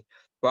back to me.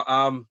 But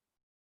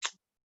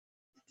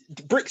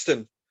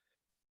Brixton,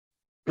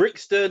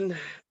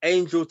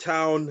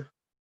 Angeltown.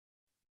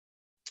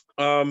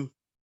 Do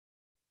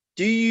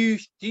you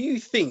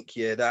think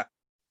that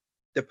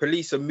the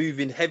police are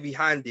moving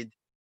heavy-handed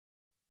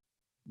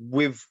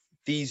with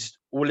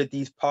all of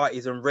these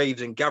parties and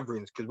raves and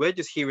gatherings? Because we're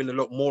just hearing a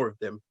lot more of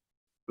them.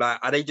 Like,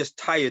 are they just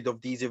tired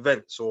of these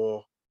events,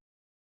 or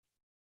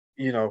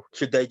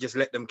should they just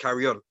let them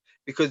carry on?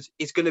 Because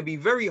it's going to be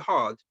very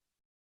hard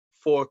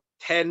for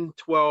 10,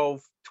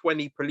 12,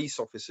 20 police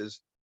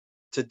officers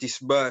to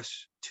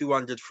disperse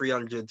 200,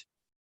 300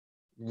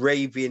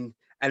 raving.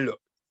 And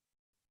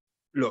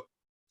look,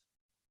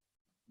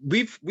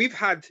 we've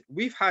had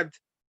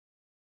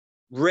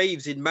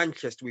raves in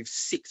Manchester with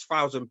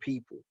 6,000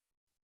 people.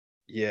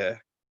 Yeah,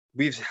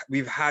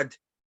 we've had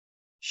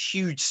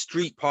huge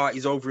street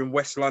parties over in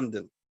West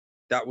London.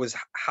 That was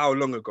how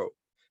long ago?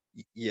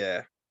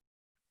 Yeah.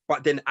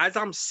 But then as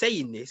I'm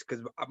saying this,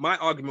 because my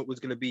argument was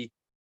going to be,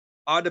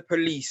 are the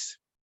police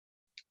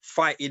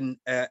fighting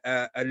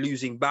a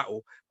losing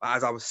battle? But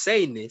as I was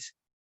saying this,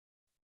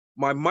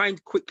 my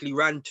mind quickly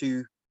ran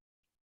to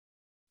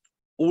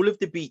all of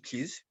the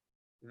beaches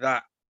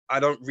that I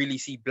don't really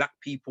see black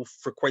people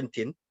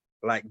frequenting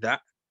like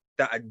that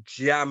are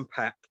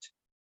jam-packed.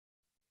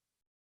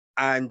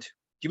 And do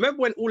you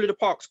remember when all of the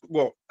parks, a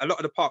lot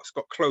of the parks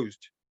got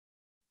closed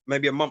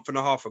maybe a month and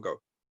a half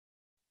ago?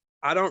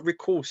 I don't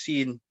recall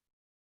seeing,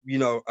 a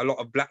lot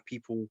of black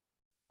people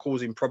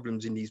causing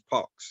problems in these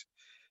parks.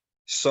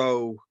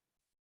 So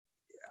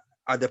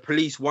Are the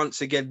police once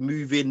again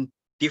moving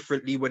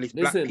differently when it's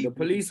black Listen, people? the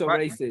police are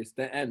racist.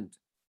 The end.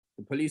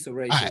 The police are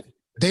racist. Right.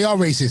 They are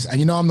racist. And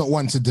you know, I'm not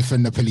one to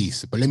defend the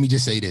police, but let me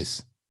just say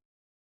this.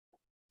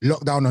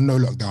 Lockdown or no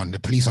lockdown, the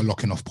police are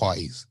locking off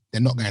parties.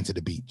 They're not going to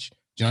the beach.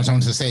 Do you know what I'm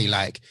trying to say?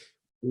 Like,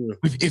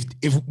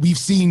 if we've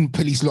seen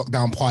police lock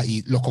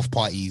off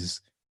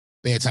parties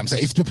bare time. So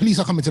if the police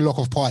are coming to lock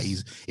off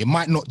parties, it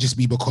might not just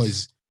be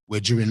because we're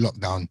during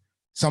lockdown.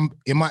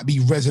 It might be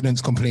residents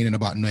complaining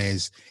about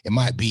noise. It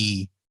might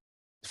be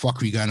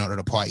fuckery going on at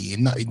the party.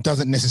 It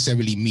doesn't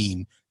necessarily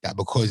mean that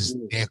because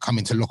they're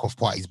coming to lock off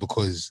parties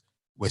because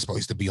we're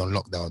supposed to be on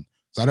lockdown.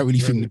 So I don't really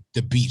think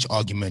the beach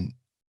argument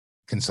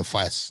can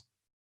suffice,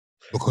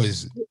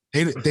 because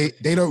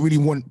they don't really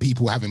want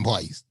people having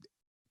parties.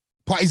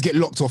 Parties get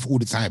locked off all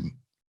the time.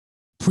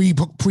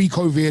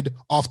 Pre-COVID,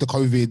 after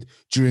COVID,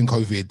 during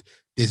COVID,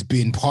 there's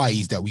been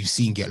parties that we've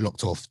seen get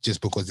locked off just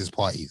because there's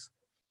parties.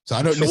 So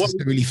I don't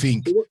necessarily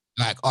think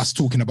like us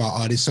talking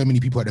about, there's so many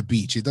people at the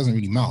beach, it doesn't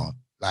really matter.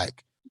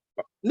 Like,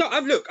 no,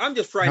 I'm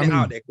just throwing it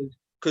out there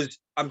because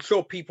I'm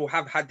sure people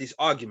have had this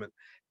argument,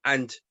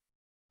 and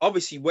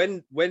obviously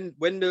when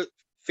the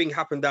thing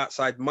happened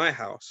outside my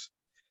house,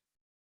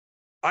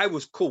 I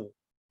was cool.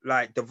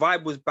 Like, the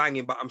vibe was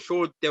banging, but I'm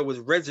sure there was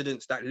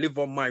residents that live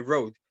on my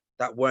road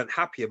that weren't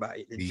happy about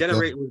it. The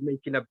generator was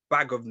making a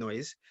bag of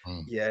noise.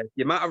 Yeah,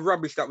 the amount of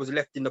rubbish that was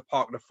left in the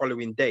park the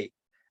following day.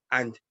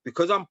 And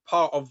because I'm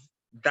part of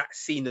that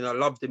scene and I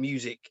love the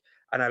music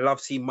and I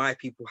love seeing my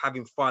people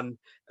having fun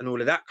and all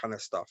of that kind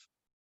of stuff,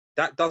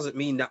 that doesn't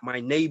mean that my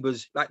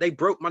neighbors, like,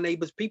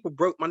 people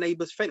broke my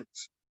neighbor's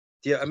fence.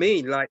 Do you know what I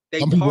mean? Like,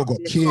 some people got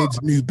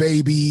kids, new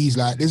babies.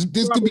 Like, there's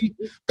could be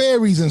bare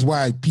reasons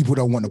why people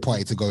don't want the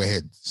party to go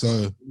ahead.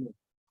 So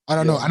I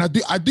don't know, and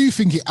I do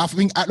think I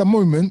think at the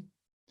moment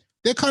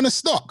they're kind of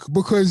stuck,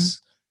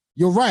 because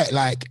you're right.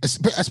 Like,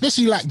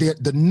 especially like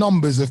the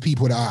numbers of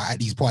people that are at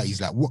these parties.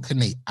 Like, what can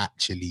they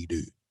actually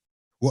do?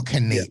 What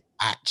can they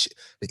actually?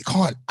 They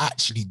can't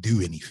actually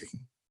do anything,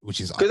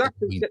 which is because that's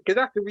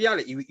the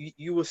reality.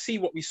 You will see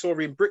what we saw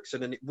in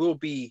Brixton, and it will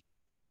be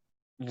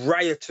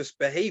riotous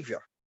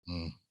behavior.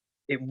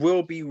 It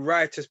will be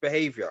riotous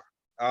behavior,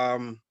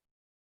 and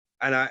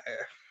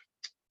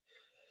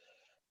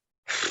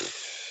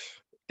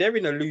they're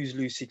in a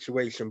lose-lose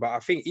situation. But I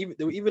think even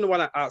the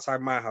one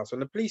outside my house, when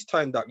the police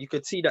turned up, you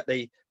could see that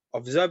they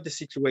observed the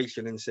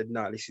situation and said,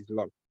 "Nah, this is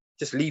long.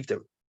 Just leave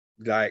them."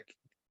 Like,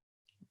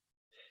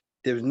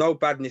 there was no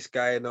badness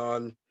going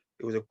on.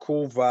 It was a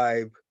cool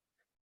vibe.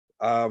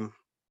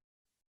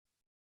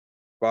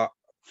 But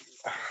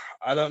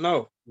I don't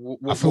know.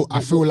 I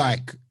feel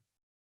like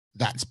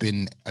that's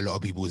been a lot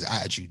of people's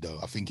attitude, though.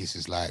 I think it's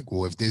just like,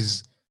 well, if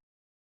there's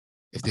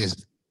a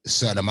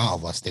certain amount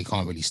of us, they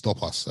can't really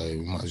stop us, so we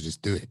might as well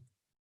just do it.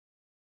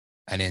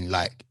 And then,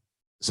 like,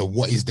 so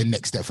what is the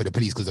next step for the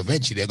police? Because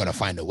eventually they're gonna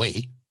find a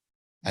way.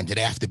 And do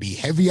they have to be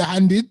heavier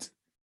handed?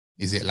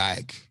 Is it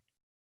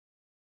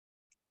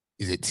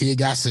tear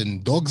gas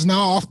and dogs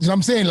now? You know what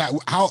I'm saying? Like,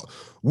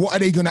 what are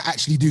they gonna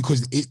actually do?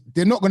 Because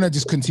they're not gonna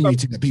just continue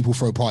to let people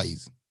throw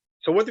parties.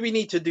 So what do we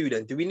need to do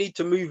then? Do we need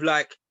to move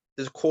like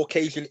there's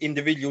Caucasian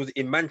individuals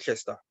in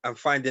Manchester and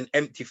find an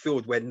empty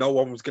field where no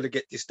one was going to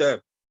get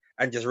disturbed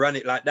and just run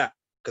it like that?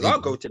 Because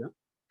I'll go to that.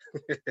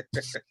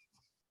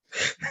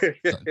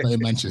 Not in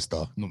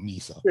Manchester, not me,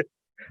 sir.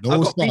 No,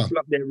 I've got people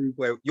up there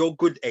where you're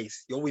good,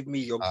 Ace. You're with me.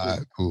 You're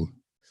good. Cool.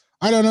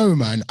 I don't know,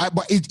 man.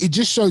 But it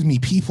just shows me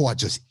people are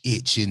just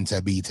itching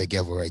to be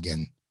together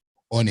again.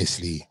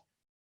 Honestly,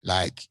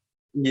 like,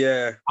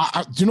 yeah.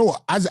 Do you know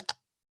what? It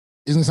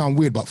doesn't sound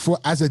weird, but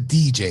as a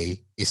DJ,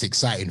 it's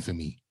exciting for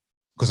me.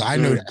 Because I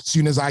know that as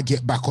soon as I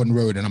get back on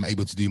road and I'm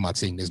able to do my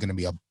thing, there's going to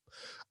be a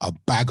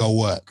bag of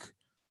work.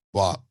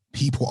 But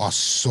people are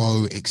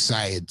so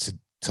excited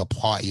to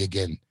party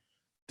again.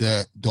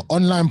 The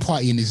online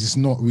partying is just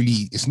not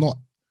really, it's not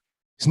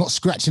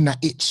scratching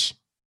that itch.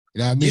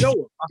 You know what I mean? You know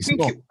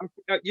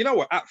what? You know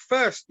what? At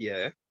first,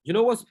 you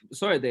know what's,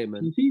 sorry,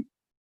 Damon.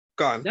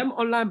 Go on. Them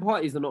online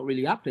parties are not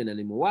really happening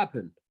anymore. What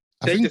happened?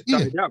 They just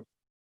died out.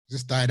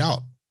 Just died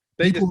out.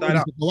 They just died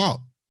out. Go out.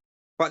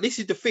 But this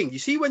is the thing. You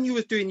see, when you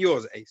was doing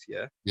yours, Ace,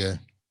 yeah.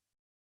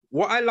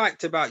 What I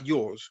liked about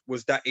yours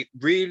was that it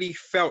really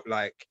felt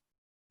like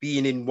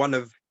being in one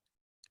of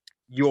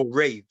your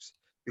raves,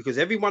 because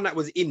everyone that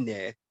was in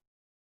there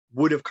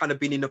would have kind of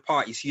been in the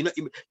party. So you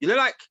know,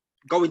 like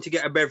going to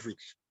get a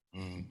beverage.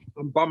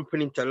 I'm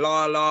bumping into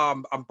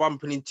Lala. I'm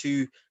bumping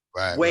into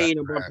Wayne.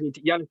 I'm bumping into.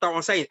 You understand what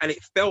I'm saying? And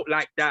it felt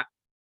like that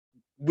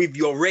with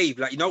your rave,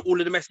 like, you know, all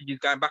of the messages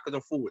going backwards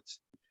and forwards.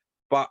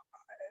 But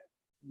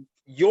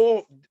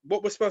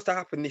what was supposed to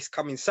happen this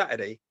coming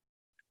Saturday,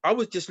 I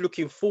was just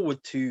looking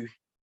forward to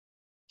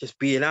just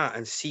being out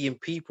and seeing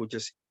people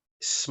just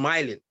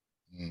smiling.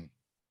 Do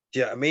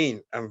you know what I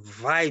mean? And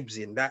vibes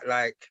in that,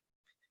 like,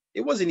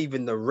 it wasn't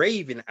even the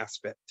raving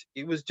aspect.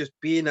 It was just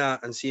being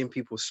out and seeing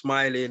people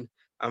smiling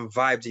and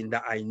vibes in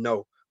that I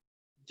know.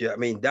 Do you know what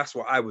I mean? That's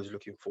what I was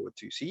looking forward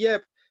to. So yeah,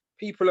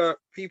 people are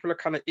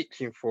kind of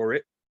itching for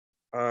it.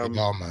 Yeah,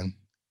 man.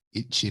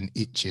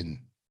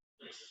 Itching.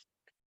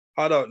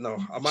 I don't know.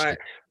 I might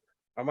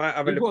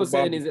have a People little are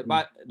saying, is barbecue. it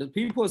by the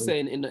people are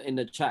saying in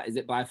the chat? Is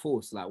it by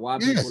force? Like, why are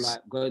people Yes.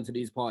 like going to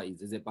these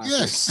parties? Is it by force?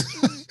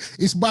 Yes.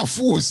 It's by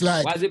force.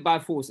 Like, Why is it by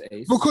force,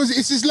 Ace? because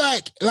it's just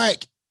like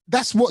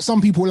that's what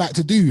some people like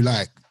to do.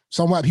 Like,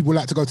 some white people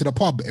like to go to the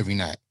pub every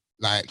night.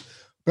 Like,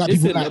 black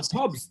Listen, people like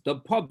the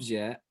pubs,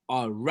 yeah,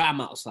 are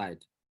ram outside.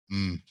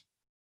 Mm.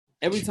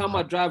 Every time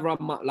I drive around,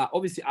 like,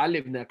 obviously I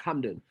live near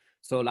Camden,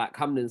 so like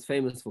Camden's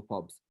famous for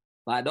pubs.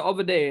 Like the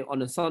other day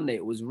on a Sunday,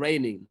 it was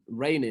raining,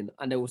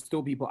 and there were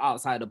still people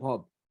outside the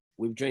pub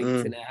with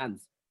drinks in their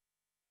hands.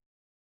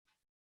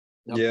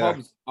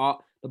 The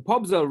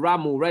pubs are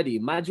ram already.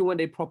 Imagine when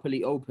they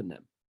properly open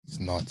them. It's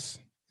nuts.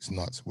 It's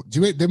nuts.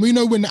 Then we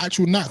know when the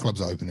actual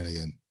nightclubs are opening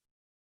again.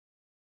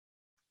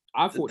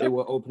 I thought they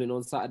were opening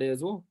on Saturday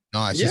as well.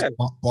 No, it's just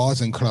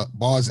bars and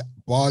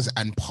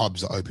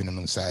pubs are opening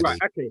on Saturday. Right,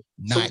 okay.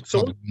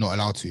 Nightclubs not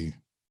allowed to.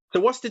 So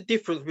what's the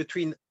difference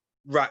between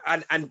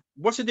and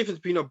what's the difference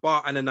between a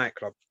bar and a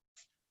nightclub?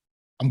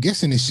 I'm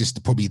guessing it's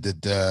just probably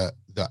the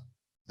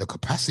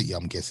capacity.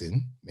 I'm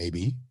guessing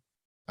maybe,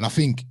 and I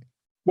think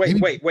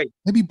wait.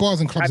 Maybe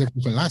bars and clubs have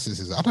different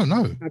licenses. I don't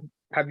know.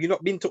 Have you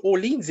not been to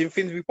Orleans in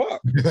Finsbury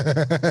Park?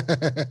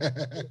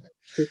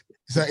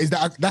 So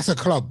that's a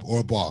club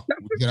or a bar?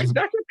 That's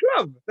a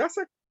club. That's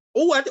a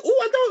I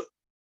don't.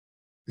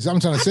 Is that what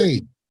I'm trying to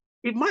say?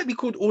 It might be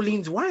called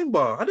Orleans Wine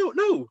Bar. I don't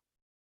know.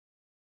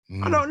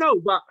 I don't know,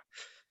 but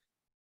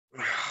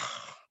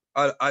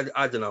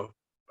I don't know.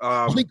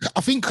 I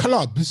think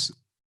clubs.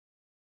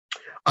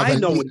 I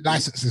know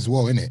license as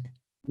well, innit?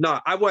 No,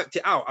 I worked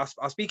it out. I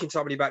was speaking to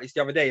somebody about this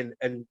the other day,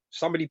 and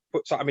somebody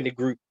put something in the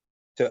group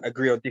to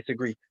agree or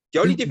disagree. The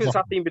only difference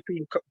I've seen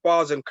between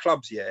bars and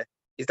clubs,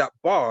 is that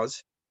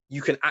bars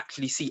you can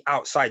actually see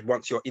outside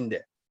once you're in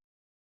there.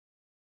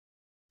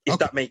 If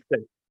that makes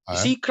sense. You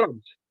see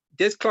clubs.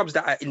 There's clubs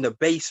that are in the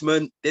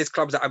basement. There's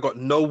clubs that have got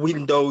no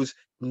windows,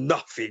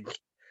 nothing.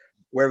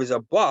 Whereas a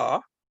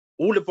bar,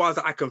 all the bars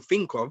that I can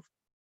think of,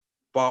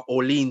 bar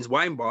Orleans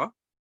Wine Bar,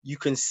 you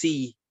can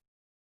see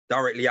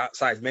directly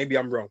outside. Maybe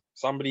I'm wrong.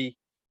 Somebody.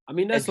 I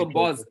mean, there's some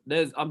bars.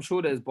 I'm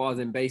sure there's bars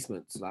in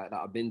basements like that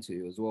I've been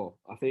to as well.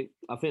 I think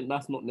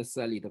that's not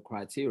necessarily the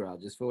criteria. I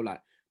just feel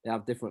like they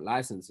have different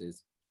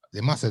licenses.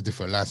 They must have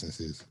different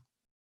licenses,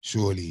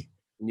 surely.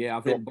 Yeah,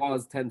 I think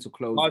bars tend to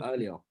close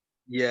earlier.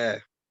 Yeah.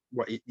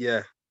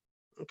 Yeah.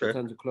 Okay. They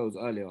tend to close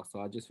earlier, so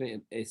I just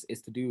think it's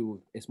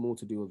more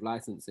to do with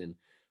licensing.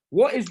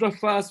 What is the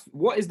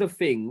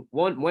thing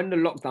when the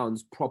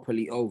lockdown's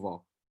properly over?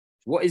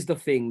 What is the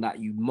thing that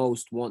you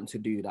most want to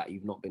do that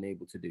you've not been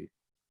able to do?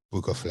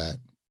 Book a flight.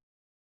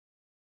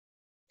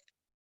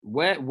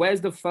 Where's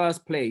the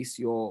first place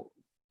you're?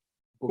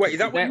 Wait, is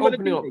that they're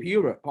opening up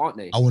Europe, aren't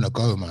they? I want to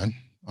go, man.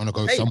 I want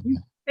to go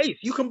somewhere.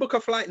 You can book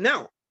a flight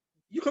now.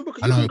 You can book.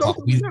 I know, but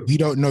we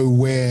don't know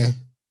where.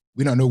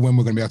 We don't know when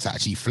we're going to be able to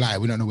actually fly.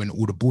 We don't know when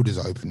all the borders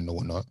are opening or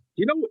whatnot.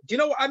 Do you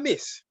know what I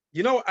miss?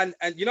 And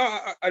you know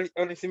I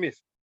honestly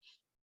miss.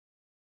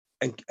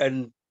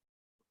 And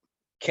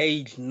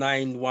Cage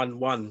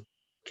 911.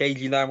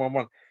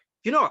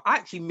 You know, I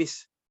actually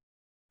miss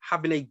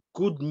having a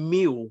good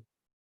meal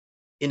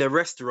in a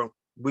restaurant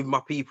with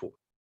my people.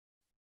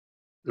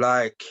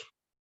 Like,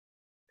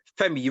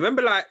 Femi, you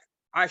remember like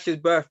Aisha's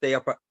birthday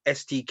up at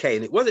STK,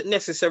 and it wasn't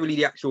necessarily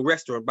the actual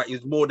restaurant, but it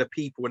was more the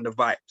people and the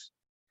vibes.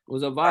 It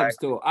was a vibe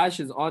still.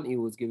 Aisha's auntie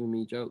was giving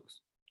me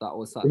jokes that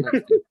was sat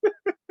next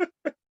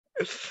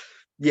to.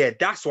 Yeah,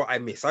 that's what I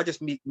miss. I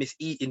just miss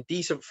eating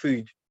decent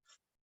food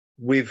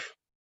with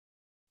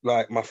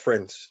like my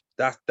friends.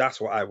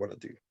 That's what I want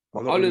to do.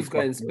 Ola's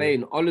going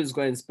Spain. Ola's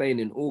going Spain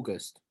in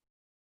August.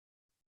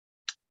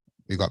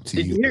 Big up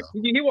to you. Did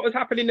you hear what was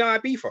happening in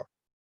Ibiza?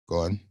 Go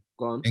on.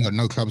 Ain't got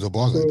no clubs or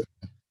bars open.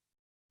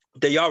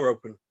 They are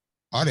open.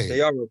 Are they?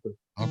 They are open.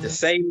 Okay.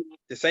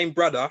 The same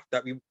brother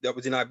that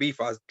was in Ibiza,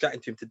 I was chatting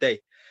to him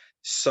today.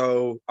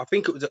 So I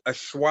think it was a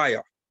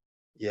Ushuaia.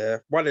 Yeah,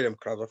 one of them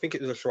clubs. I think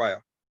it was a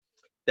Ushuaia.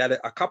 They had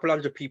a couple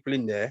hundred people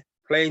in there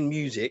playing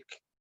music.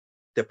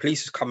 The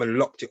police has come and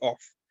locked it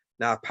off.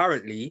 Now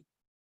apparently,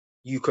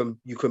 you can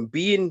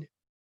be in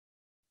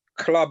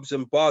clubs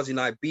and bars in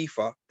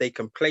Ibiza. They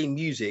can play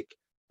music,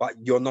 but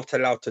you're not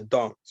allowed to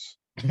dance.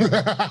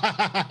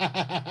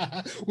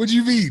 What do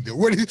you mean?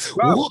 What?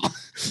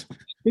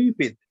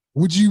 Stupid.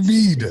 What do you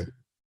mean?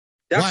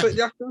 That's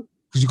because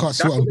you can't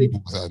sweat on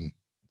people.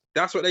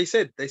 That's what they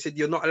said. They said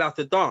you're not allowed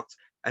to dance,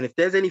 and if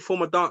there's any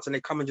form of dance, and they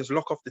come and just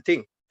lock off the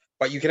thing,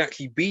 but you can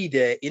actually be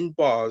there in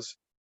bars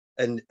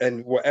and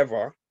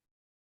whatever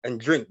and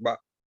drink, but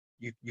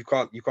you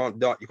can't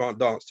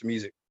dance to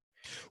music.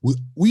 Will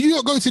you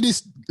not go to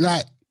this?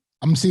 Like,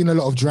 I'm seeing a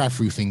lot of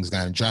drive-through things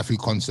going, drive-through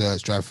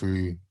concerts,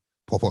 drive-through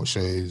pop-up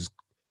shows,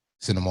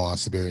 cinema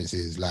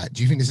experiences. Like,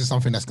 do you think this is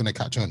something that's going to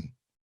catch on?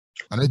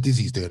 I know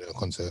Dizzy's doing a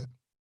concert.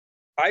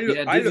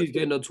 Dizzy's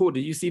doing a tour.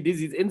 Did you see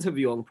Dizzy's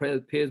interview on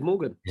Piers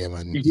Morgan? Yeah,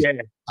 man. Yeah.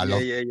 I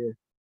love yeah.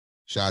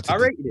 Shout out to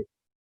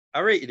I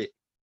rated it.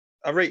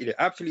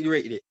 Absolutely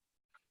rated it.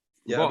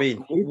 Yeah, but I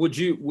mean, would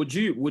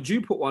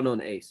you put one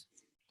on, Ace?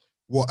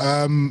 What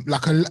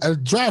like a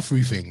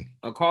drive-through thing?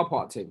 A car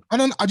park thing. I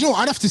don't know.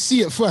 I'd have to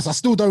see it first. I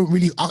still don't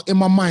really in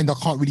my mind. I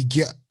can't really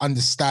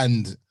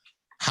understand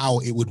how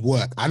it would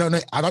work. I don't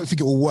know. I don't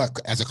think it will work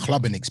as a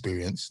clubbing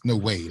experience. No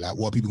way. Like,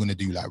 what are people gonna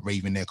do? Like,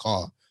 rave in their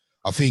car?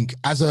 I think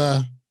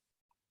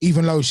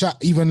even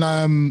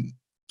the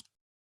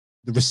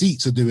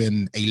Receipts are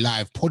doing a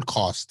live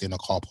podcast in a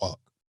car park.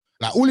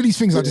 Like, all of these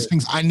things are just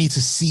things I need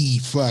to see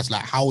first.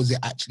 Like, how is it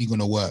actually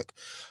gonna work?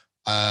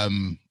 I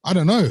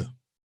don't know.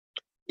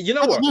 You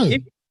know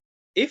what?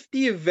 If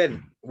the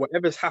event,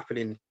 whatever's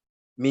happening,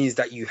 means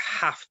that you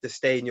have to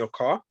stay in your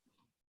car,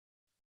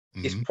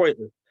 it's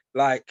pointless.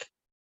 Like,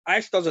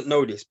 Ice doesn't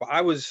know this, but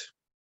I was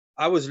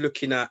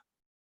looking at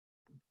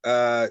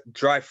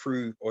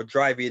drive-through or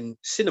drive-in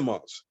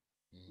cinemas,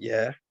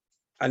 yeah,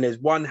 and there's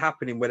one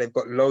happening where they've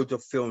got loads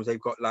of films. They've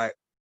got like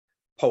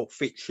Pulp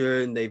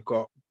Fiction, they've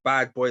got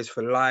Bad Boys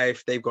for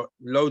Life, they've got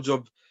loads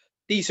of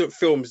decent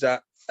films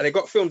and they've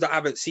got films that I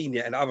haven't seen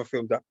yet and other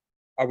films that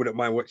I wouldn't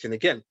mind watching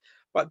again.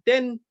 But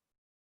then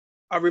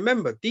I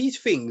remember these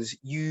things,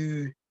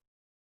 you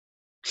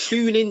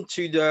tune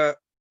into the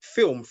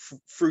film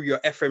through your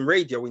FM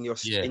radio when you're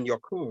in your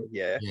car,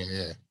 yeah?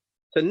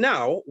 So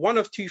now one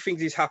of two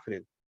things is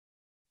happening.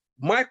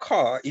 My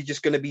car is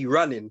just going to be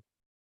running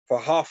for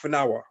half an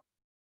hour,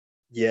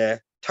 yeah?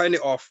 Turn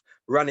it off,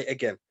 run it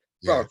again.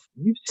 Bro,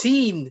 you've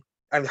seen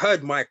and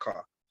heard my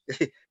car.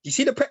 You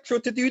see the petrol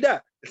to do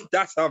that?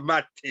 That's a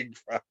mad thing,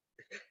 bro.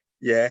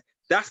 Yeah,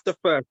 that's the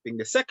first thing.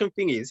 The second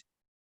thing is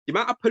the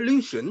amount of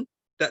pollution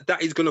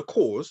that is going to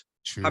cause.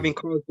 True. Having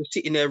cars just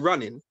sitting there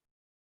running.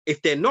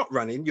 If they're not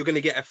running, you're going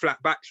to get a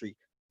flat battery.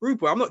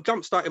 Rupert, I'm not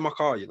jump starting my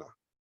car, you know.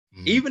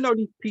 Even though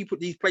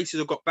these places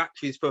have got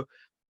batteries for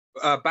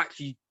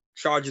battery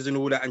chargers and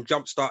all that, and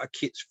jump starter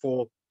kits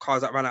for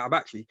cars that run out of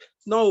battery.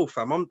 No,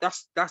 fam,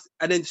 that's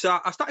and then so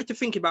I started to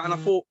think about it and I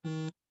thought,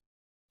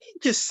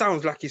 it just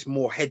sounds like it's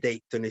more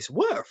headache than it's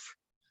worth.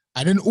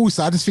 And then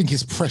also, I just think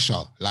it's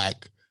pressure.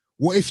 Like,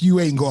 what if you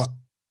ain't got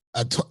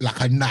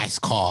a nice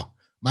car?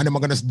 Man, am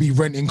I gonna be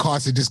renting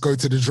cars to just go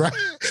to the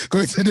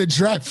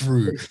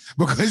drive-through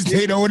because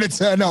they don't want to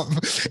turn up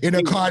in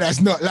a car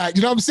that's not like,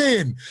 you know what I'm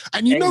saying?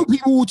 And you know,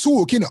 people will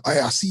talk, you know, hey,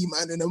 I see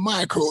man in a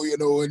micro, you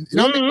know, and you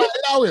know,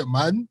 allow it,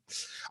 man.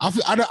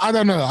 I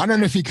don't know. I don't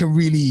know if it can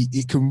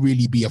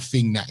really be a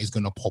thing that is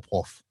gonna pop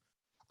off.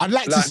 I'd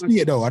like to see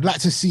it though. I'd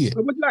like to see it.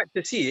 I would like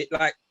to see it.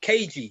 Like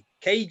KG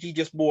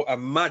just bought a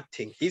mad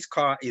thing. His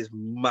car is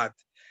mad.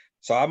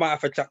 So I might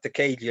have to chat to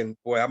KG and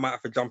boy, I might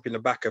have to jump in the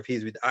back of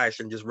his with Ice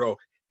and just roll.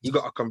 You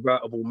got a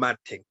convertible mad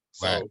thing.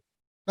 So. Right.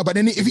 No, but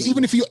then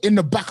even if you're in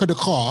the back of the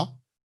car,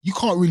 you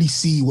can't really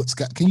see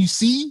can you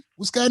see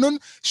what's going on?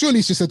 Surely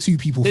it's just a two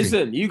people thing.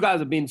 Listen, you guys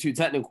are being too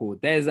technical.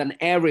 There's an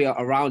area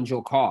around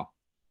your car.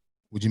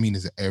 What do you mean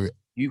there's an area?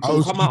 You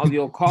can come out of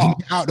your car.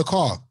 Out the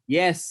car?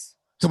 Yes.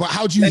 So but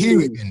how do you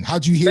hear it then? How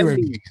do you hear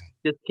everything?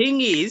 The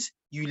thing is,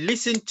 you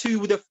listen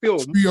to the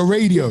film through your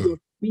radio. Your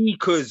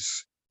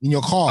speakers. In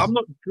your car. I'm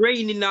not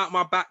draining out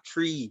my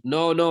battery.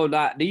 No,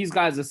 that these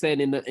guys are saying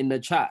in the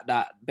chat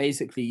that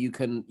basically you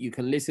can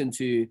listen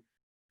to,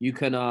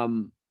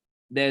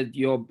 there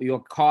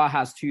your car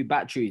has 2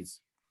 batteries.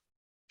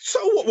 So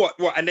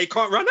what? And they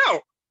can't run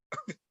out.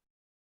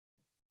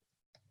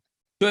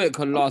 Sure, it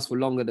can last for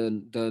longer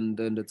than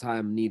the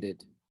time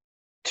needed.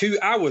 2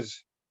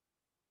 hours.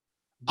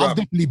 I've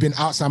definitely been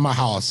outside my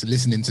house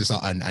listening to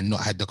something and not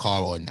had the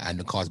car on and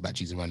the car's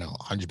batteries run out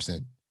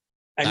 100%.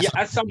 And yeah,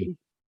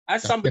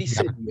 as somebody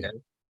said,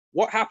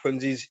 what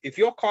happens is if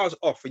your car's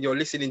off and you're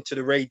listening to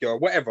the radio or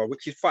whatever,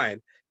 which is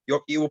fine,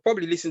 you will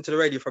probably listen to the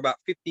radio for about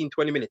 15,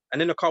 20 minutes and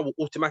then the car will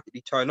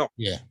automatically turn off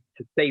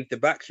to save the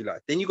battery life.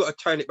 Then you got to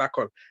turn it back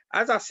on.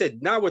 As I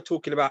said, now we're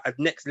talking about a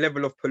next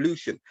level of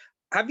pollution.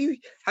 Have you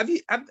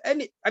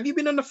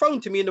been on the phone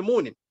to me in the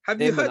morning?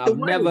 Have you heard I've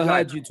never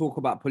heard you talk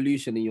about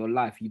pollution in your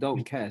life. You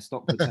don't care.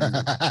 Stop pretending.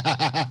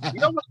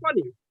 You know what's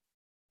funny?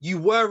 You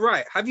were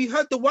right. Have you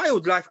heard the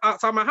wildlife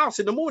outside my house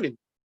in the morning?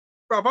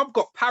 Bro, I've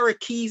got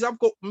parakeets. I've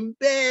got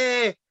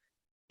bare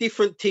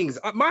different things.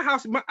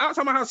 Outside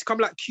my house, come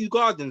like Kew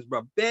Gardens,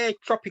 bro. Bare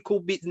tropical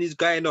business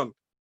going on.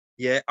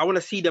 Yeah, I want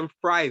to see them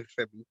thrive,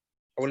 Femi.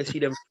 I want to see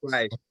them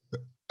thrive.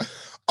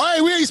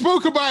 Hey, we ain't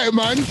spoke about it,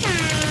 man.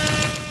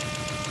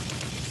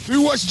 We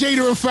watched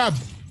Jada and Fab.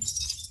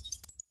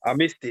 I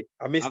missed it.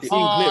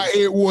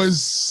 It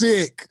was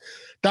sick.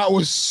 That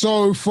was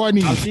so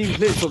funny. I've seen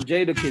clips of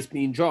Jadakiss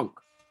being drunk.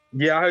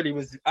 Yeah, I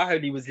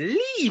heard he was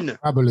lean.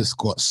 Fabulous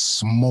got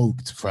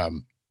smoked,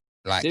 fam.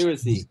 Like,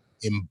 seriously,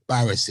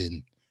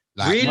 embarrassing.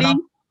 Like, really?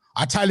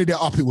 I tallied it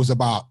up. It was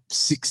about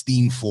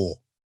 16-4.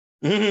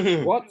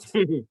 What?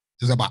 It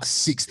was about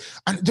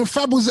 6. And the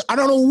Fab was, I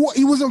don't know what,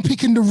 he wasn't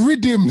picking the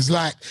rhythms.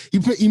 Like,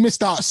 he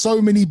missed out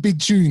so many big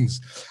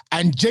tunes.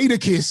 And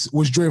Jadakiss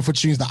was drawing for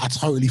tunes that I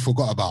totally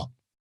forgot about.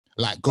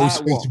 Like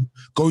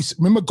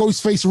remember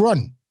Ghostface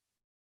Run?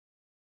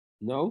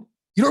 No.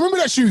 You don't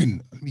remember that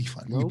tune? Let me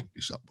pick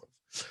this up, bro.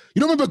 You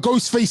don't remember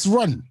Ghostface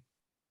Run?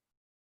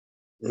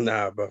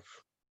 Nah, bro.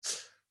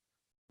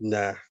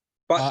 Nah.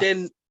 But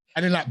then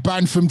And then like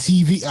banned from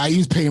TV. He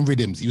was playing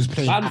rhythms. He was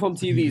playing. Banned from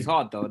TV is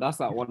hard though. That's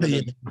like one of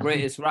the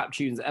greatest rap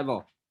tunes ever.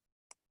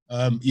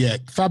 Yeah,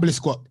 Fabulous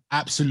got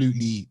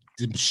absolutely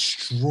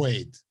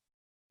destroyed.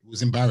 It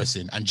was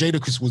embarrassing. And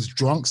Jadakiss was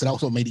drunk, so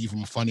that's what made it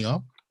even funnier.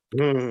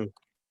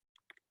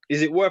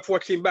 Is it worth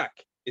watching back?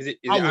 Is it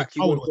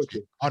actually worth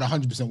watching? I'd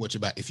 100% watch it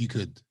back if you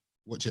could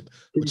watch it.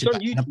 It's on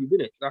YouTube,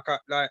 isn't it? Like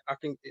I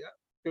can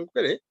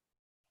get it.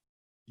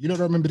 You don't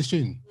remember the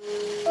tune?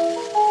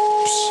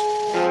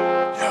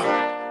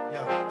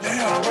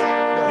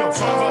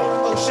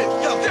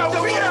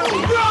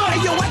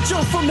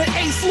 Yo, from the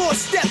 8th floor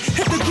step,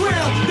 hit the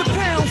ground, the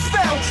pound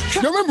fell.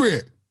 You remember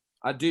it?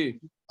 I do.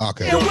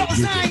 Okay.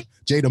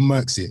 Jada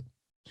murks it.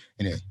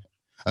 Anyway,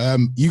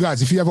 you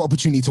guys, if you have an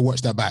opportunity to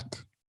watch that back.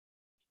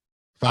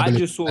 I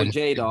just saw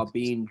Jada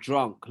being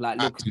drunk, like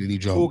absolutely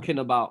drunk. Talking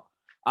about.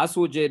 I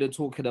saw Jada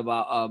talking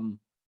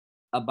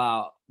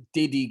about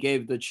Diddy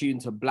gave the tune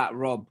to Black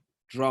Rob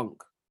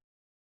drunk.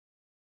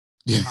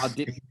 Yeah. How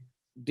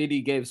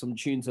Diddy gave some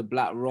tune to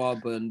Black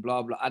Rob and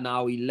blah blah, and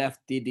now he left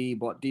Diddy,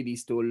 but Diddy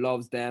still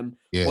loves them.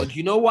 Yeah. But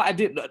you know what I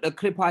did? The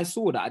clip I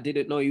saw that I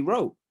didn't know he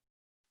wrote.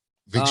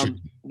 Victory.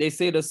 They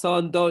say the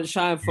sun don't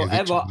shine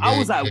forever. I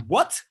was like,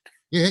 what?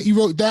 Yeah, he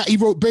wrote that. He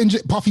wrote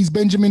Puffy's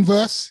Benjamin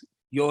verse.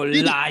 You're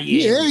lying.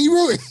 Yeah, he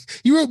wrote it.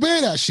 He wrote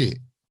bare that shit.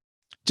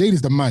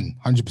 Jada's the man,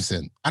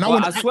 100%. And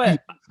I swear,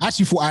 I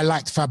actually thought I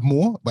liked Fab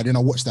more, but then I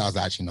watched that. I was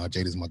like, actually, no,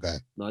 Jada's my guy.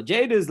 No,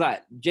 Jada's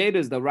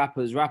the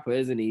rapper's rapper,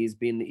 isn't he? He's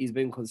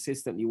been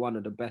consistently one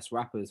of the best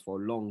rappers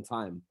for a long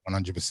time.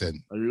 100%.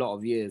 A lot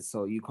of years.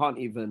 So you can't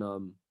even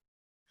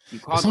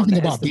There's something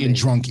about being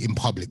drunk in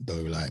public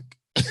though,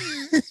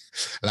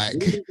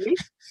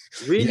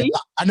 Really? Yeah,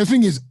 and the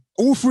thing is,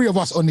 all three of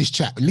us on this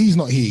chat, Lee's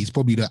not here, he's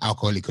probably the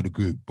alcoholic of the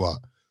group, but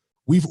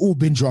we've all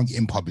been drunk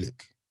in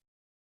public.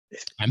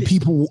 And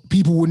people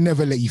will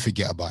never let you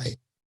forget about it.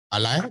 I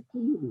lie?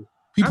 Absolutely.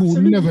 People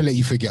will never let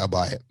you forget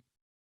about it.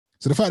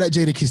 So the fact that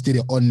Jadakiss did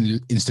it on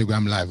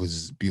Instagram Live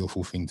was a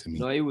beautiful thing to me.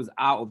 No, he was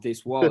out of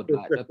this world.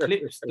 Like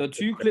the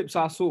two clips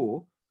I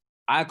saw,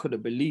 I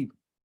couldn't believe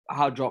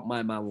how drunk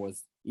my man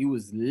was. He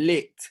was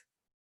lit.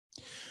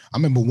 I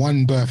remember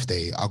one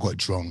birthday, I got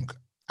drunk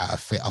at I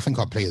think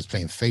our player was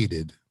playing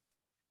Faded,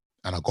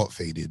 and I got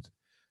faded.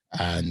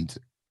 And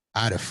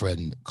I had a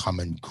friend come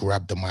and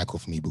grab the mic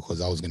off me because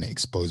I was going to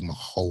expose my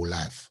whole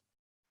life.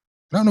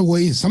 I don't know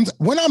what it is. Sometimes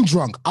when I'm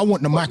drunk, I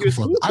want the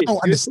microphone. I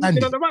don't understand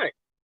it.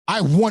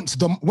 I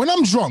want when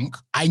I'm drunk,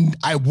 I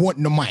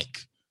want the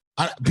mic.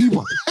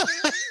 People,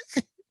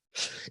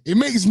 it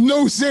makes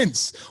no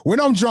sense.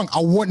 When I'm drunk, I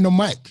want the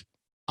mic.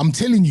 I'm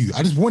telling you,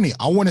 I just want it.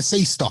 I want to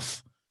say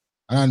stuff.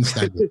 I don't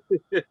understand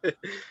it.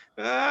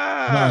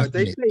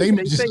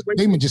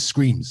 Damon just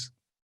screams.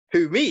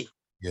 Who, me?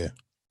 Yeah.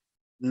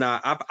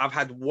 Nah, I've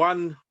had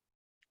one.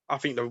 I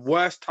think the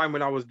worst time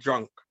when I was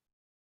drunk.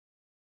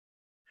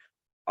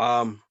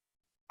 I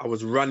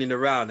was running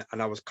around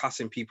and I was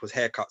cussing people's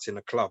haircuts in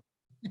the club.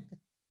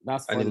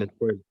 That's funny. And in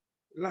the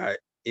like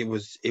it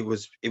was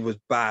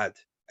bad.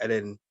 And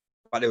then,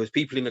 but there was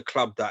people in the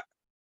club that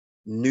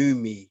knew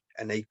me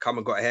and they come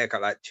and got a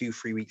haircut like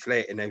 2-3 weeks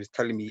later, and they was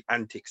telling me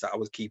antics that I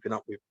was keeping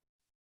up with.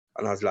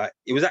 And I was like,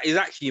 it was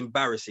actually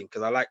embarrassing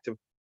because I like to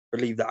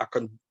believe that I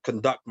can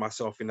conduct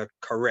myself in a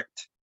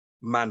correct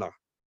manner.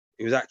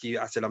 It was actually,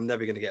 I said, I'm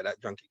never going to get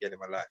that drunk again in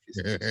my life.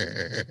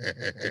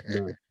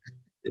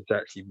 It's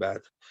actually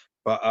bad.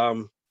 But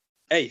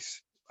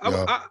Ace,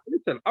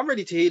 listen, I'm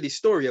ready to hear this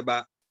story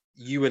about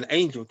you and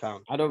Angel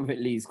Town. I don't think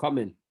Lee's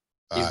coming.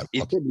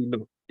 It's probably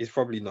not. It's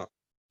probably not.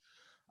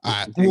 All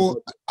right.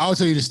 Well, I'll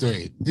tell you the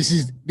story. This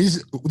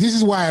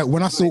is why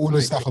when I saw all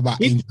the stuff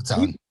about Angel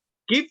Town,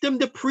 give them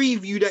the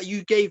preview that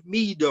you gave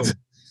me, though.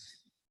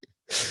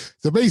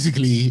 So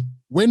basically,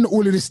 when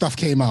all of this stuff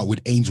came out with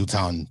Angel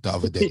Town the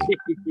other day,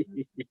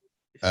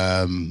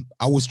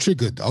 I was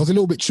triggered. I was a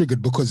little bit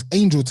triggered because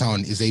Angel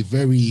Town is a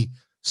very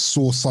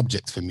sore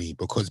subject for me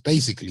because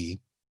basically,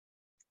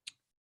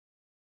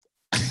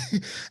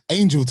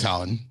 Angel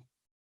Town,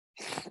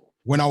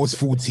 when I was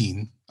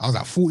 14, I was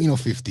like 14 or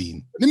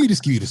 15. Let me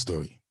just give you the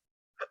story.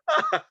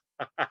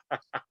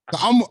 So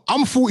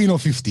I'm 14 or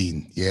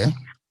 15, yeah?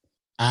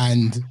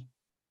 And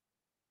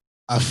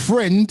a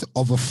friend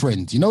of a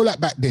friend, you know, like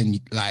back then,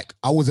 like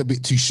I was a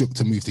bit too shook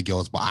to move to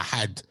girls, but I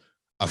had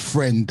a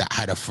friend that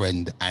had a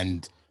friend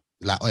and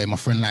like, oh, yeah, my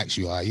friend likes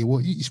you.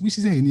 What's he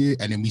saying? Yeah.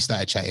 And then we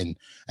started chatting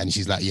and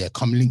she's like, yeah,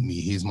 come link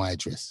me. Here's my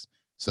address.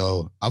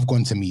 So I've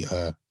gone to meet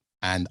her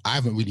and I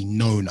haven't really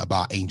known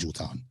about Angel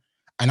Town.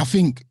 And I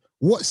think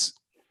what's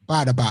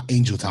bad about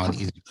Angel Town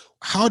is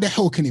how the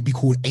hell can it be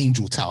called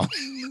Angel Town?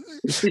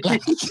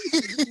 Like,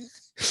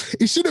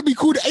 it shouldn't be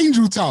called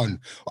Angel Town.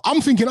 I'm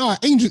thinking,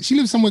 Angel, she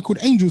lives somewhere called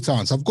Angel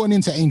Town. So I've gone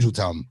into Angel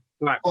Town.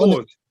 Like,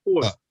 pause.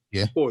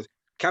 Yeah. Pause.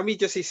 Can we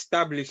just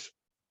establish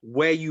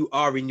where you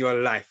are in your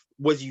life?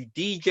 Was you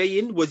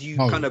DJing? Was you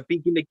kind of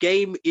big in the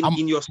game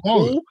in your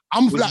school?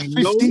 I'm like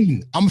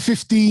 15. I'm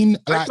 15.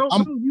 Like,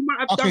 you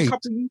might have done a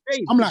couple of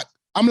days. I'm like,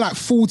 I'm like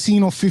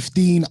 14 or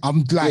 15.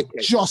 I'm like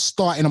Okay. just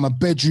starting. I'm a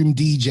bedroom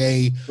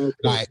DJ. Okay.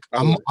 Like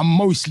Alright. I'm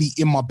mostly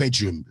in my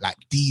bedroom, like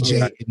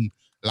DJing,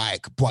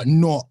 like, but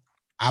not.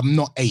 I'm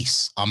not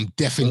Ace. I'm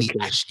definitely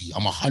Okay. Ashley.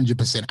 I'm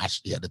 100%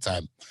 Ashley at the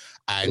time,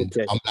 and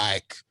Okay. I'm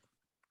like,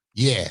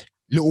 yeah,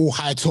 little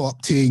high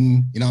top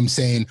thing. You know what I'm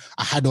saying?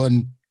 I had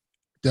on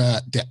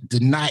the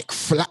Nike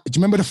flight. Do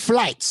you remember the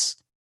flights?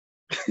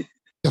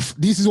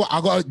 This is what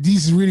I got.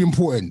 This is really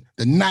important.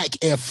 The Nike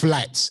Air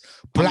flights,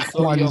 black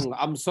ones.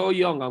 I'm so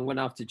young. I'm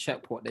gonna have to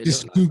check what they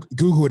Just look like.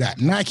 Google that.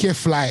 Nike Air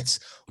flights,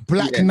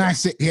 black Yeah.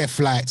 Nike Air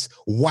flights,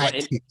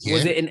 white.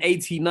 Was it in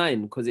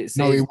 89? Because it says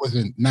No, it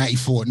wasn't.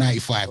 94,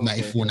 95, Okay.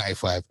 94,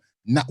 95.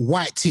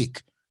 White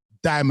tick,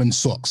 diamond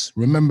socks.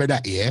 Remember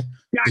that, yeah?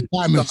 The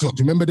diamond socks.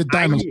 Remember the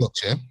diamond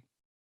socks, yeah?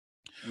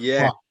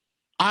 Yeah. But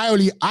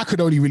I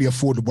could only really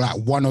afford like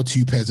 1 or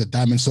 2 pairs of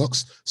diamond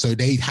socks, so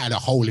they had a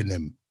hole in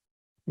them.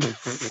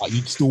 But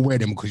you'd still wear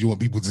them because you want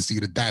people to see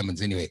the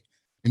diamonds anyway.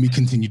 Let me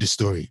continue the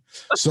story.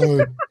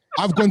 So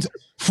I've gone to,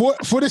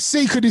 for the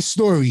sake of this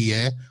story,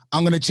 yeah,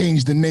 I'm gonna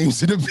change the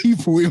names of the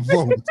people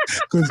involved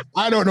because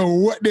I don't know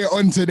what they're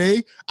on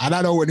today, and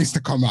I don't want this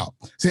to come out.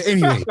 So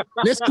anyway,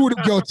 let's call the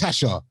girl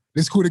Tasha.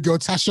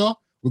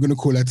 We're gonna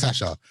call her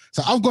Tasha.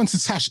 So I've gone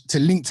to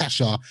link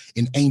Tasha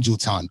in Angel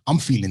Town. I'm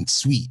feeling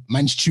sweet.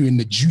 Man's chewing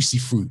the juicy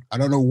fruit. I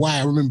don't know why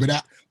I remember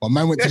that, but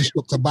man went to the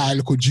shop to buy a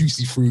little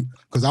juicy fruit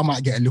because I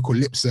might get a little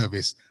lip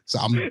service. So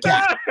I'm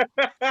gassed.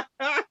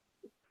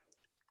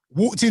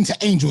 Walked into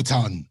Angel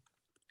Town.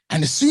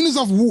 And as soon as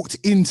I've walked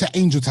into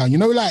Angel Town, you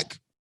know, like,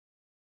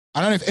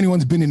 I don't know if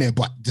anyone's been in there,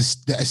 but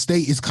the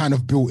estate is kind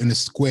of built in a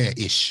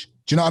square-ish.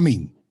 Do you know what I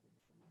mean?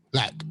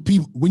 Like,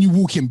 people, when you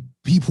walk in,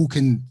 people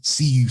can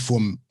see you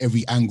from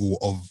every angle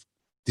of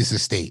this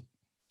estate.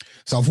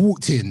 So I've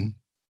walked in,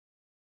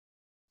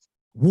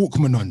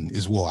 Walkman on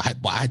as well.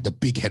 I had the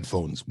big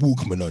headphones,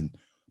 Walkman on,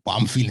 but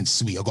I'm feeling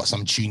sweet. I got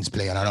some tunes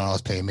playing. I don't know, I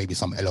was playing maybe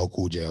some LL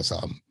Cool J or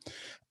something.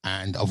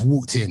 And I've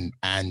walked in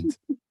and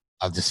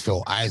I've just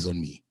felt eyes on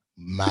me,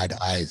 mad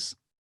eyes.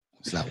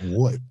 It's like,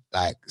 what?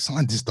 Like,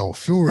 something just don't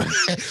feel right.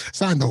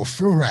 Something don't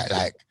feel right.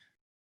 Like,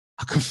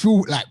 I can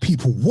feel like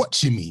people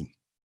watching me.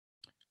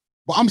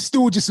 But I'm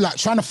still just like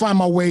trying to find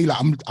my way. Like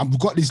I've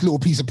got this little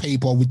piece of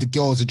paper with the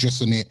girl's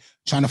address on it,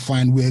 trying to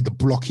find where the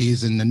block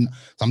is. And then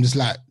so I'm just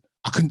like,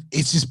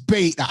 it's just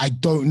bait that I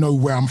don't know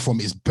where I'm from.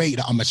 It's bait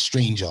that I'm a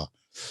stranger.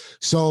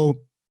 So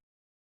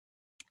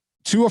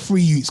 2 or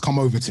 3 youths come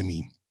over to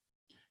me.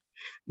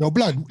 Yo,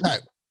 blood,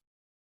 like,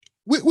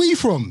 where you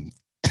from?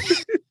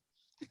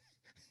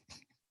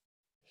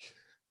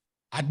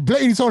 I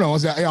blatantly told him, I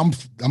was like, hey, I'm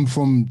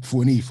from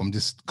Fort Neath. I'm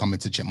just coming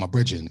to check my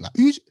brethren. Like,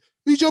 who's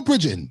your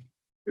brethren?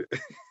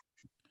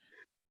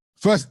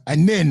 First,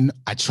 and then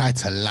I tried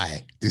to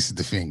lie. This is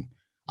the thing.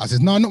 I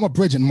said, no, not my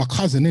brethren, my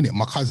cousin, innit?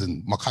 My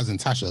cousin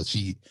Tasha,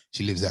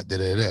 she lives at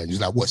da-da-da. And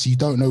she's like, what, so you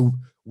don't know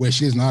where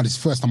she is now? This is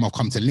the first time I've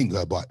come to link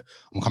her, but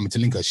I'm coming to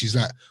link her. She's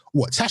like,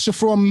 what, Tasha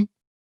from,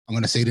 I'm not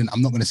gonna say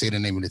the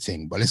name of the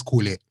thing, but let's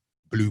call it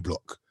Blue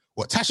Block.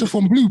 What, Tasha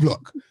from Blue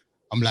Block?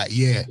 I'm like,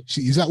 yeah.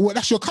 He's like, what,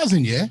 that's your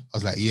cousin, yeah? I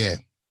was like, yeah.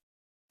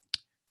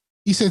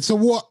 He said, so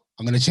what?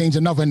 I'm gonna change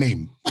another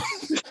name.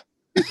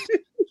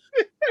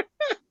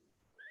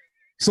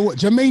 So what,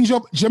 Jermaine's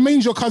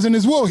your cousin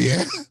as well,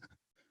 yeah?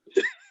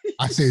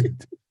 I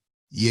said,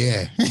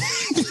 yeah.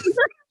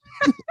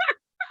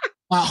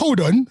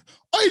 Hold on.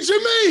 Hey,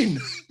 Jermaine!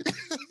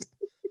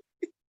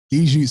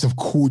 These youths have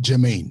called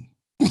Jermaine.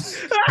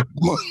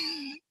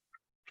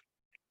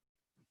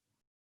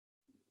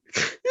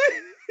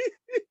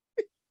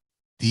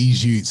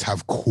 These youths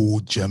have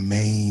called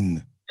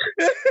Jermaine.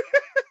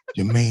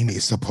 Jermaine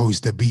is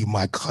supposed to be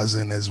my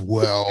cousin as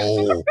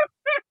well.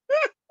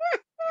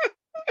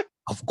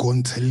 I've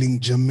gone to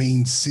link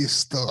Jermaine's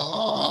sister.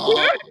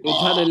 You're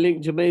trying to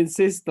link Jermaine's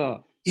sister.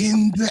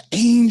 In the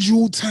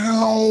Angel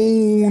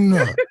Town.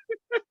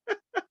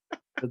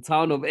 The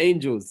town of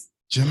angels.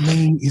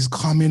 Jermaine is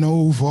coming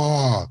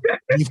over.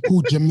 You've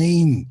called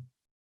Jermaine.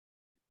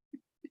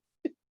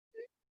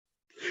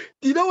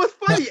 Do you know what's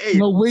funny, Abe?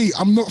 No, wait,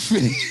 I'm not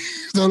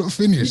finished. I'm not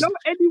finished. You know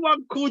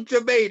anyone called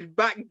Jermaine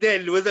back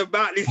then was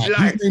about his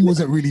life. His name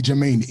wasn't really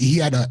Jermaine. He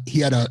had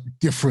a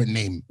different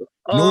name.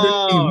 You know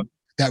the name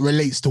that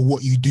relates to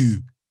what you do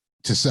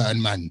to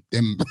certain man.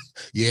 Them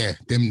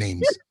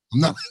names.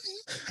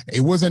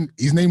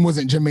 His name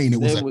wasn't Jermaine. It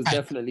was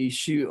definitely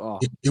Shooter.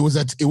 It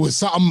was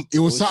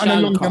something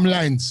along them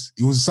lines.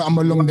 It was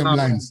something along them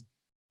lines.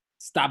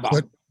 Stabber.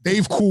 But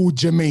they've called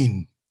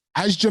Jermaine.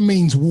 As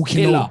Jermaine's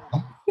walking over,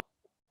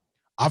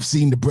 I've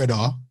seen the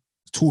brother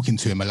talking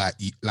to him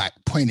like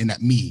pointing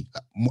at me.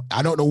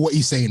 I don't know what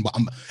he's saying, but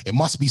it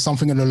must be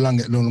something along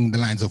the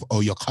lines of, oh,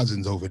 your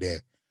cousin's over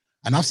there.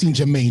 And I've seen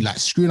Jermaine like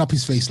screwing up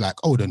his face like,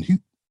 hold on,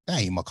 that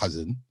ain't my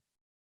cousin.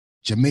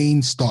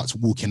 Jermaine starts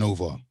walking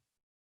over.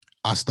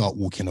 I start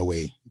walking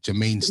away.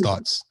 Jermaine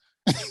starts,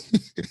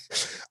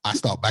 I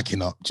start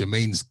backing up.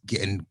 Jermaine's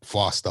getting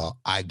faster.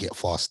 I get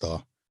faster.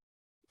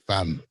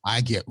 Fam,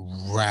 I get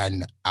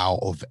ran out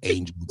of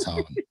Angel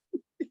Town.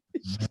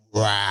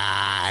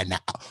 Right now.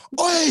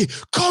 Oi,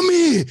 come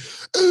here.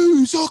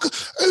 Who's your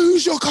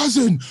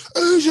cousin?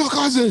 Who's your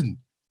cousin?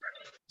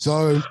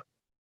 So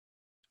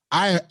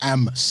I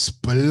am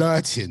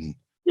splurting.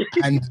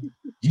 And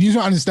you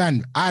don't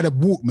understand. I had a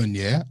Walkman,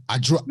 yeah.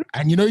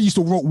 And you used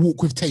to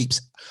walk with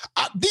tapes.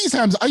 These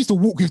times I used to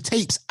walk with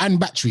tapes and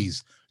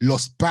batteries.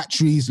 Lost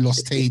batteries,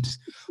 lost tapes.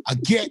 I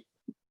get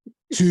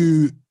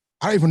to,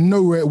 I don't even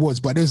know where it was,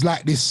 but there's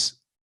like this.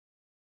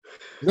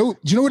 Do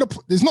you know where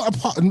there's not a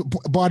part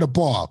by the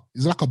bar.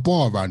 There's like a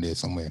bar around there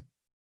somewhere.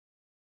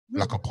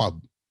 Like a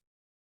pub.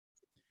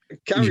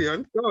 Carry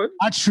on. Go on.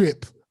 I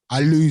trip,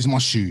 I lose my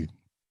shoe.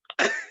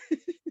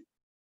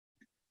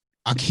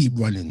 I keep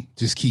running,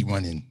 just keep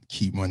running. I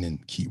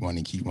keep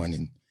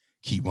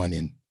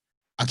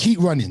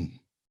running.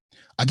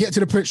 I get to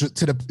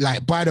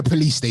the by the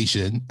police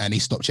station and they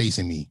stop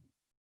chasing me.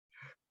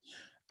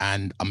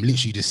 And I'm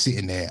literally just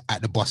sitting there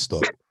at the bus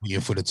stop waiting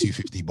for the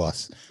 250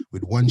 bus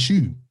with one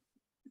shoe.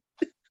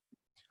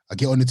 I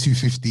get on the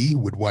 250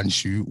 with one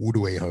shoe all the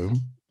way home.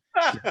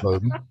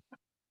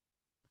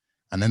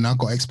 And then I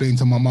got to explain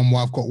to my mum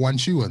why I've got one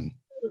shoe on.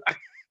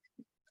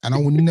 And I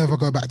will never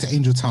go back to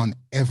Angel Town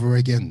ever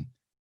again.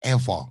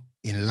 Ever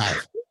in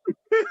life.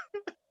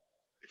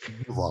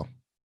 Never.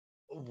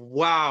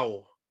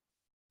 Wow.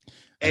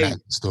 And that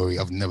story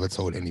I've never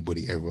told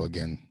anybody ever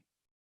again.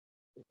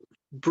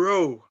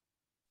 Bro.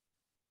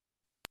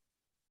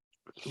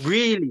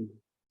 Really?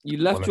 You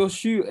left your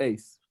shoe,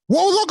 Ace.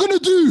 What was I gonna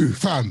do,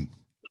 fam?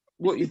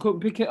 What, you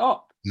couldn't pick it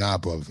up? Nah,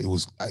 bruv.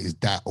 It's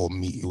that or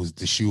me. It was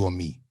the shoe or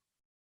me.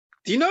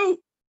 Do you know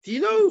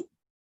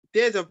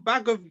there's a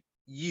bag of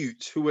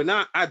youths who are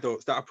now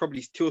adults that are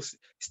probably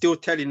still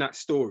telling that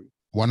story.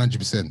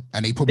 100%.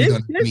 And they probably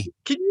done me.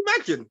 Can you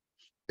imagine?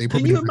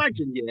 Can you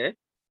imagine, yeah?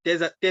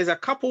 There's a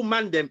couple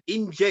man them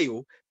in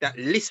jail that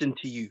listen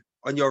to you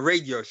on your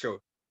radio show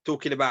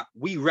talking about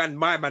we ran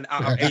my man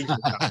out of Angel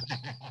Town.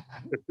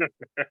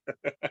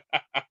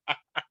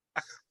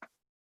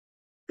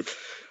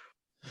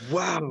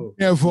 Wow.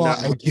 Never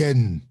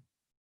again.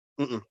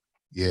 Mm-mm.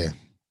 Yeah.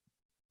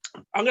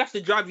 I'm gonna have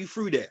to drive you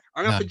through there.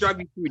 I'm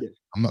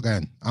not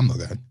going. I'm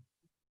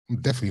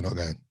definitely not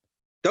going.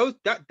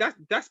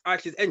 That's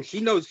Aisha's end. She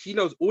knows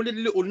all the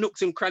little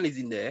nooks and crannies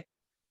in there.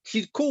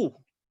 She's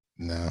cool.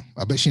 Nah,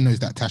 I bet she knows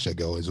that Tasha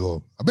girl as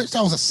well. I bet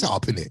that was a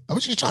setup, innit? I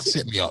bet she tried to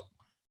set me up.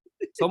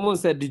 Someone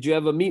said, did you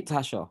ever meet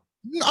Tasha?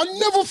 I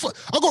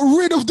got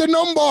rid of the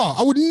number.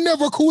 I would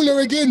never call her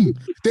again.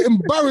 The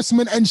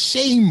embarrassment and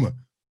shame.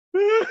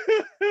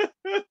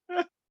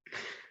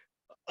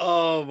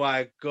 Oh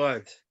my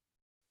God.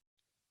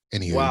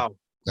 Anyway, wow.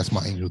 That's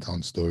my Angel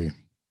Town story.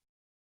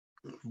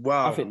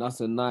 Wow. I think that's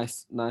a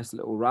nice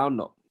little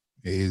roundup.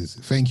 It is.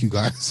 Thank you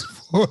guys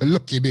for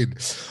looking in.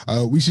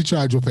 We should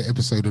try and drop an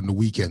episode on the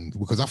weekend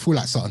because I feel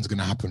like something's going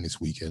to happen this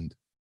weekend.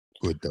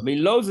 Good though. I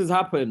mean, loads has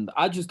happened.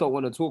 I just don't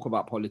want to talk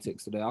about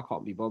politics today. I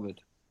can't be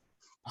bothered.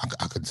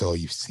 I can tell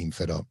you seem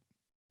fed up.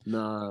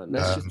 Nah,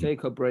 let's just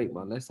take a break,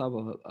 man. Let's have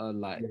a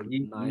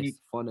nice,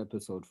 fun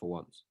episode for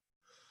once.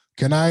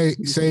 Can I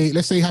say,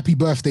 let's say belated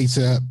birthday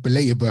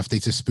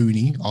to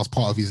Spoonie. I was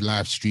part of his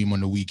live stream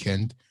on the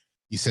weekend.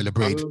 He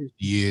celebrated 50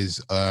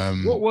 years.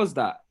 What was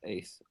that,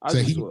 Ace? I saw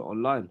it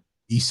online.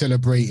 He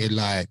celebrated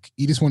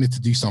he just wanted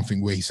to do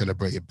something where he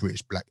celebrated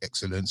British Black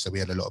excellence. So we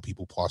had a lot of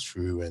people pass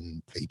through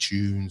and play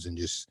tunes and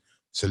just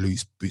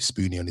salute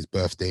Spoonie on his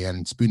birthday.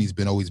 And Spoonie's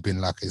always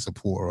been like a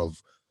supporter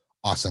of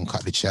us and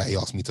Cut the Chat. He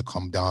asked me to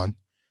come down.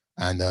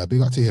 And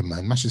big up to him,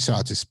 man. Massive shout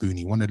out to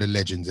Spoonie, one of the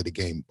legends of the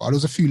game. But there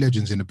was a few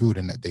legends in the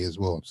building that day as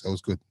well, so it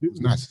was good. It was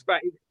nice.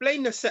 But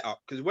explain the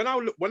setup, because when I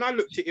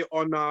looked at it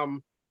on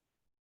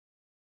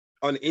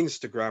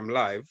Instagram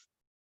Live,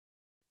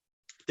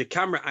 the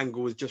camera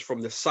angle was just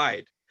from the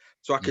side,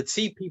 so I could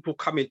see people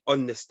coming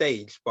on the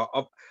stage. But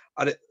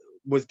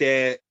was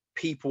there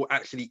people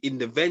actually in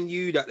the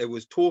venue that they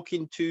was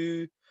talking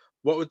to?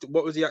 What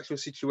was the actual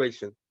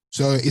situation?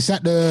 So it's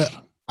at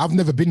I've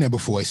never been there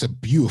before. It's a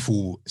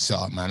beautiful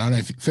setup, man. I don't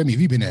know Femi,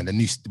 have you been there?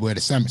 Where the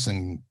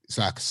Samsung, it's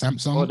like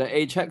Samsung. Oh, the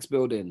HX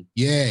building.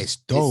 Yeah, it's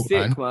dope,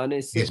 it's sick, man.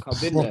 It's sick.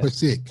 I've been there.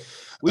 Sick.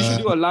 We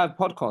should do a live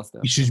podcast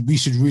there. We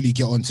should really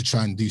get on to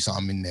try and do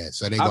something in there.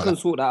 So I can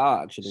sort that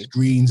out actually.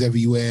 Screens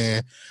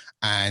everywhere,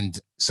 and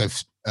so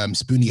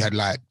Spoonie had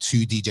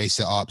 2 DJ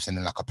setups and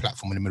then a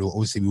platform in the middle.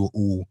 Obviously, we were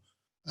all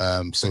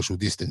social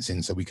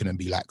distancing, so we couldn't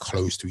be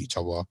close to each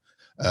other.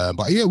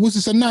 But yeah, it was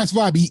just a nice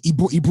vibe.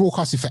 He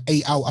broadcasted for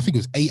 8 hours. I think it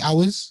was 8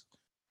 hours.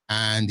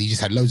 And he just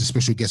had loads of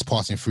special guests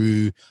passing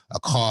through.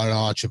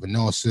 Carla, Trevor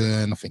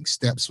Nelson, I think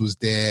Steps was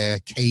there,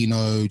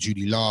 Kano,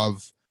 Judy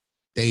Love,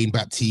 Dane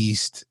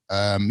Baptiste.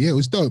 Yeah, it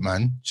was dope,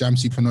 man. Jam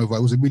Supernova.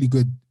 It was a really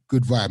good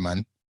vibe,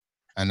 man.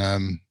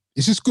 And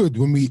it's just good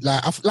when we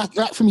like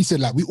Femi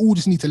said, we all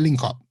just need to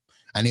link up.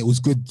 And it was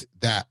good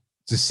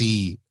to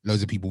see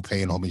loads of people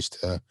paying homage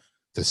to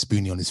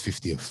Spoonie on his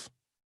 50th.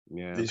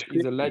 Yeah,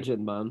 he's a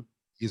legend, man.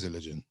 He's a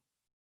legend.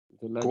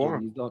 He's a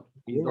legend.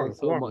 He's done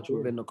so much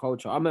within the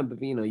culture. I remember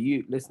being a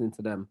youth listening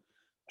to them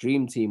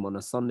Dream Team on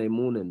a Sunday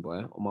morning,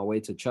 boy, on my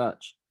way to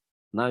church.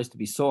 And I used to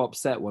be so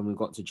upset when we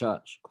got to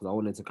church because I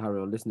wanted to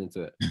carry on listening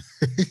to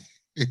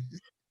it.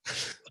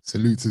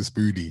 Salute to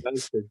Spoody.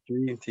 That's the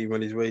dream team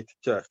on his way to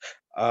church.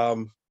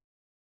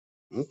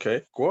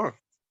 Okay, go on.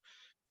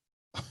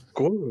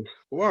 Go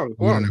on.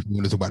 We don't know if we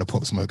want to talk about the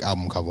Pop Smoke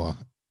album cover.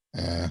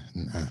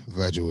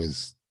 Virgil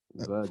is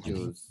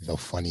a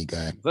funny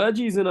guy.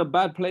 Virgil's in a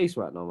bad place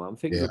right now, man.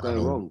 Things are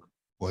going wrong.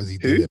 What is he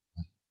doing?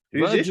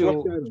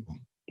 Virgil,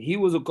 he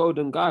was a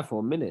golden guy for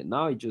a minute.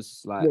 Now he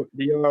just like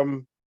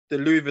the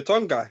Louis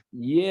Vuitton guy.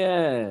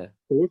 Yeah.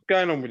 So what's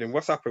going on with him?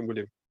 What's happened with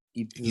him?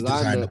 He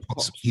designed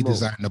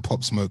the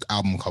Pop Smoke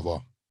album cover.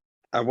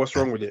 And what's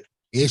wrong with it?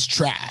 It's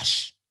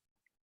trash.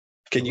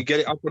 Can you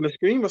get it up on the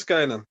screen? What's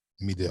going on?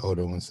 Let me do it. Hold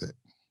on one sec.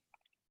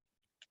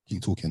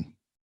 Keep talking.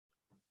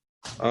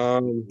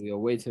 We are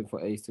waiting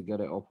for Ace to get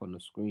it up on the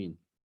screen.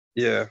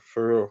 Yeah,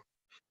 for real.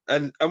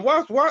 And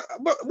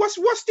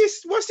what's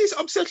this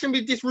obsession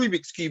with this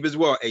Rubik's Cube as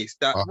well, Ace?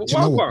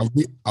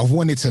 I've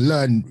wanted to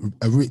learn.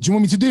 Do you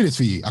want me to do this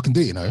for you? I can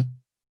do it, you know.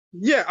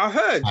 Yeah, I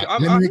heard. All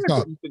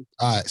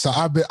right, so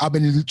I've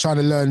been trying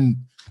to learn.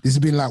 This has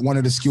been like one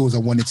of the skills I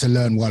wanted to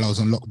learn while I was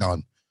on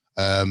lockdown.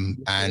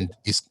 And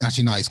it's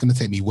actually it's going to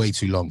take me way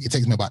too long. It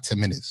takes me about 10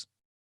 minutes.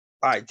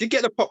 All right, to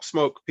get the Pop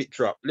Smoke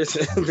picture up.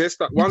 Listen, let's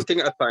start one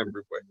thing at a time,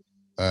 real quick.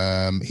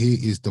 Here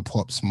is the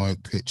Pop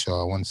Smoke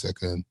picture. 1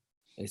 second.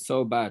 It's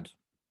so bad.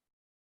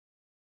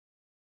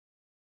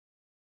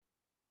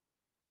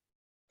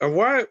 And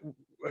why?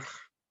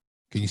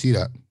 Can you see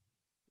that?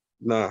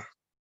 Nah.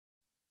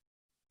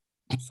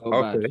 So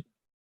okay. Bad.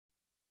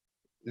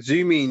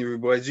 Zoom in, rude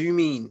boy. Zoom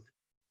in.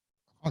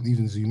 I can't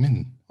even zoom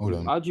in. Hold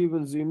on. How do you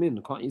even zoom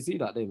in? Can't you see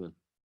that, Damon?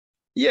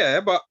 Yeah,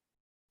 but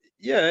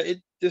yeah,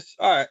 it just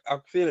all right.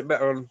 I'm feeling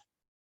better on.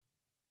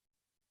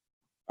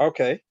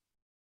 Okay.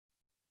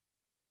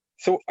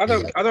 So I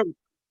don't.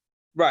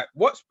 Right.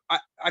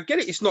 I get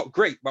it. It's not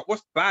great, but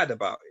what's bad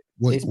about it?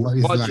 What is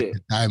like the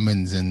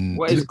diamonds and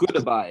what is good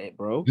about it,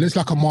 bro? It looks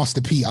like a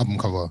Master P album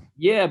cover.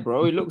 Yeah,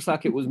 bro. It looks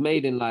like it was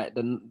made in like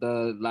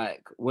the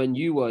like when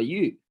you were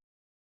you.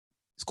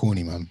 It's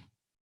corny, man.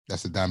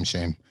 That's a damn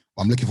shame.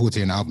 I'm looking forward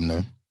to an album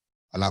though.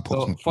 I like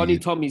Pop Smoke. Funny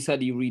Tommy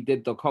said he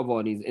redid the cover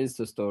on his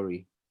Insta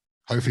story.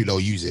 Hopefully they'll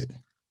use it.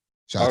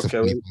 Shout out to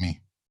Funny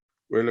Tommy.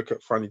 We'll look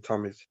at Funny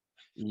Tommy's.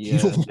 Yeah. You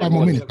talk for 5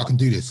 more minutes, I can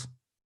do this.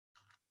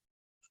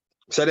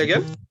 Say that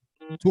again?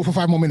 Talk for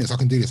 5 more minutes, I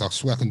can do this. I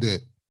swear I can do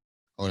it.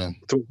 Hold on.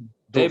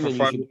 Damon,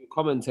 you should be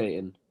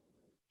commentating.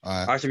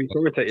 I should be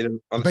commentating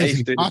on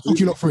I'll talk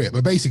you lot through it.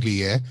 But basically,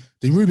 yeah,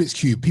 the Rubik's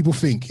Cube, people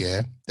think,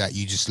 yeah, that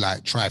you just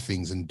like try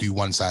things and do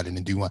one side and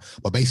then do one.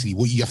 But basically,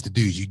 what you have to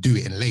do is you do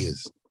it in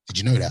layers. Did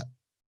you know that?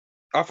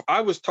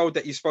 I was told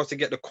that you're supposed to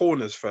get the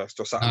corners first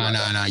or something.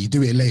 No. You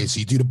do it in layers. So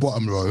you do the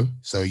bottom row.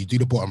 So you do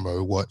the bottom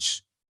row.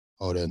 Watch.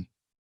 Hold on.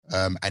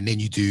 And then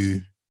you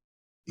do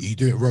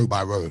it row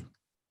by row.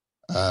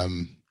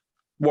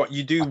 What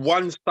you do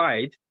one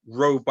side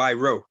row by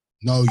row?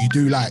 No, you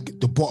do like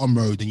the bottom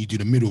row, then you do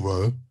the middle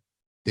row,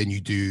 then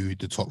you do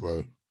the top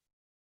row.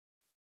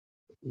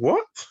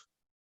 What?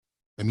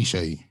 Let me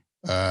show you.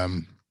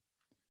 All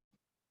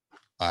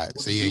right.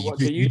 So yeah, you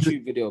watch a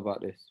YouTube video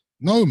about this.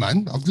 No,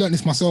 man, I've learned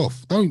this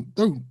myself. Don't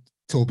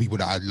tell people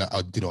that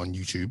I did it on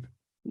YouTube.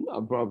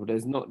 No, bro,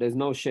 there's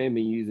no shame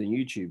in using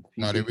YouTube.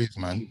 No, there is,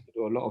 man. You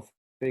do a lot of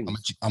things.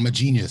 I'm a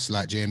genius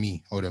like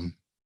JME. Hold on.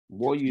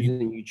 We're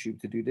using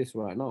YouTube to do this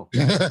right now.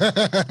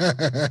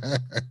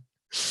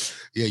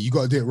 Yeah, you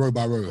got to do it row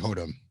by row. Hold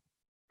on.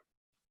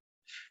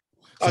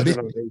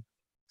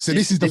 So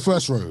this is the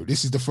first row.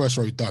 This is the first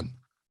row done.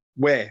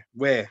 Where?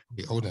 Okay,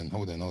 hold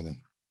on.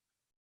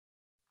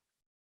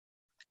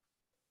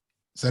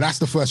 So that's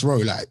the first row,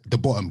 like the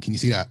bottom. Can you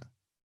see that?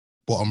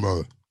 Bottom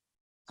row.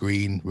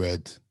 Green,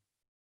 red,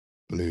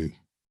 blue.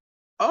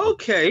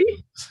 Okay.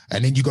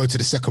 And then you go to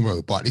the second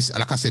row. But this,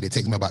 like I said, it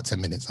takes me about 10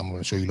 minutes. I'm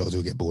going to show you lots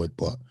will get bored,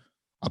 but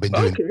I've been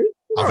doing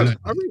I've learned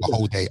the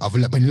whole day. I've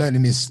been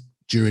learning this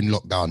during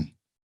lockdown.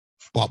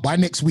 But by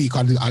next week,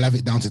 I'll have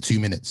it down to 2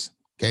 minutes.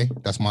 Okay?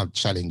 That's my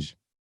challenge.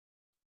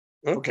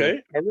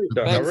 Okay. I read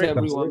that. Thanks,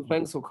 everyone.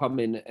 Thanks for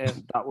coming.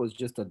 That was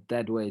just a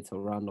dead way to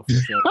round off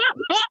the show.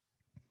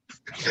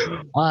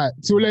 All right.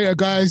 See you later,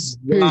 guys.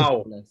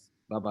 Wow.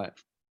 Bye-bye.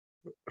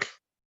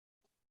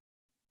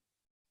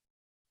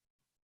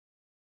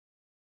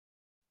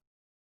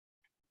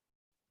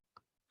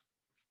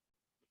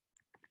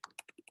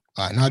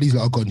 All right, now these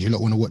lot are gone. You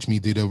lot want to watch me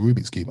do the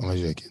Rubik's Cube? I'm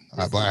joking.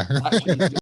 All right, bye.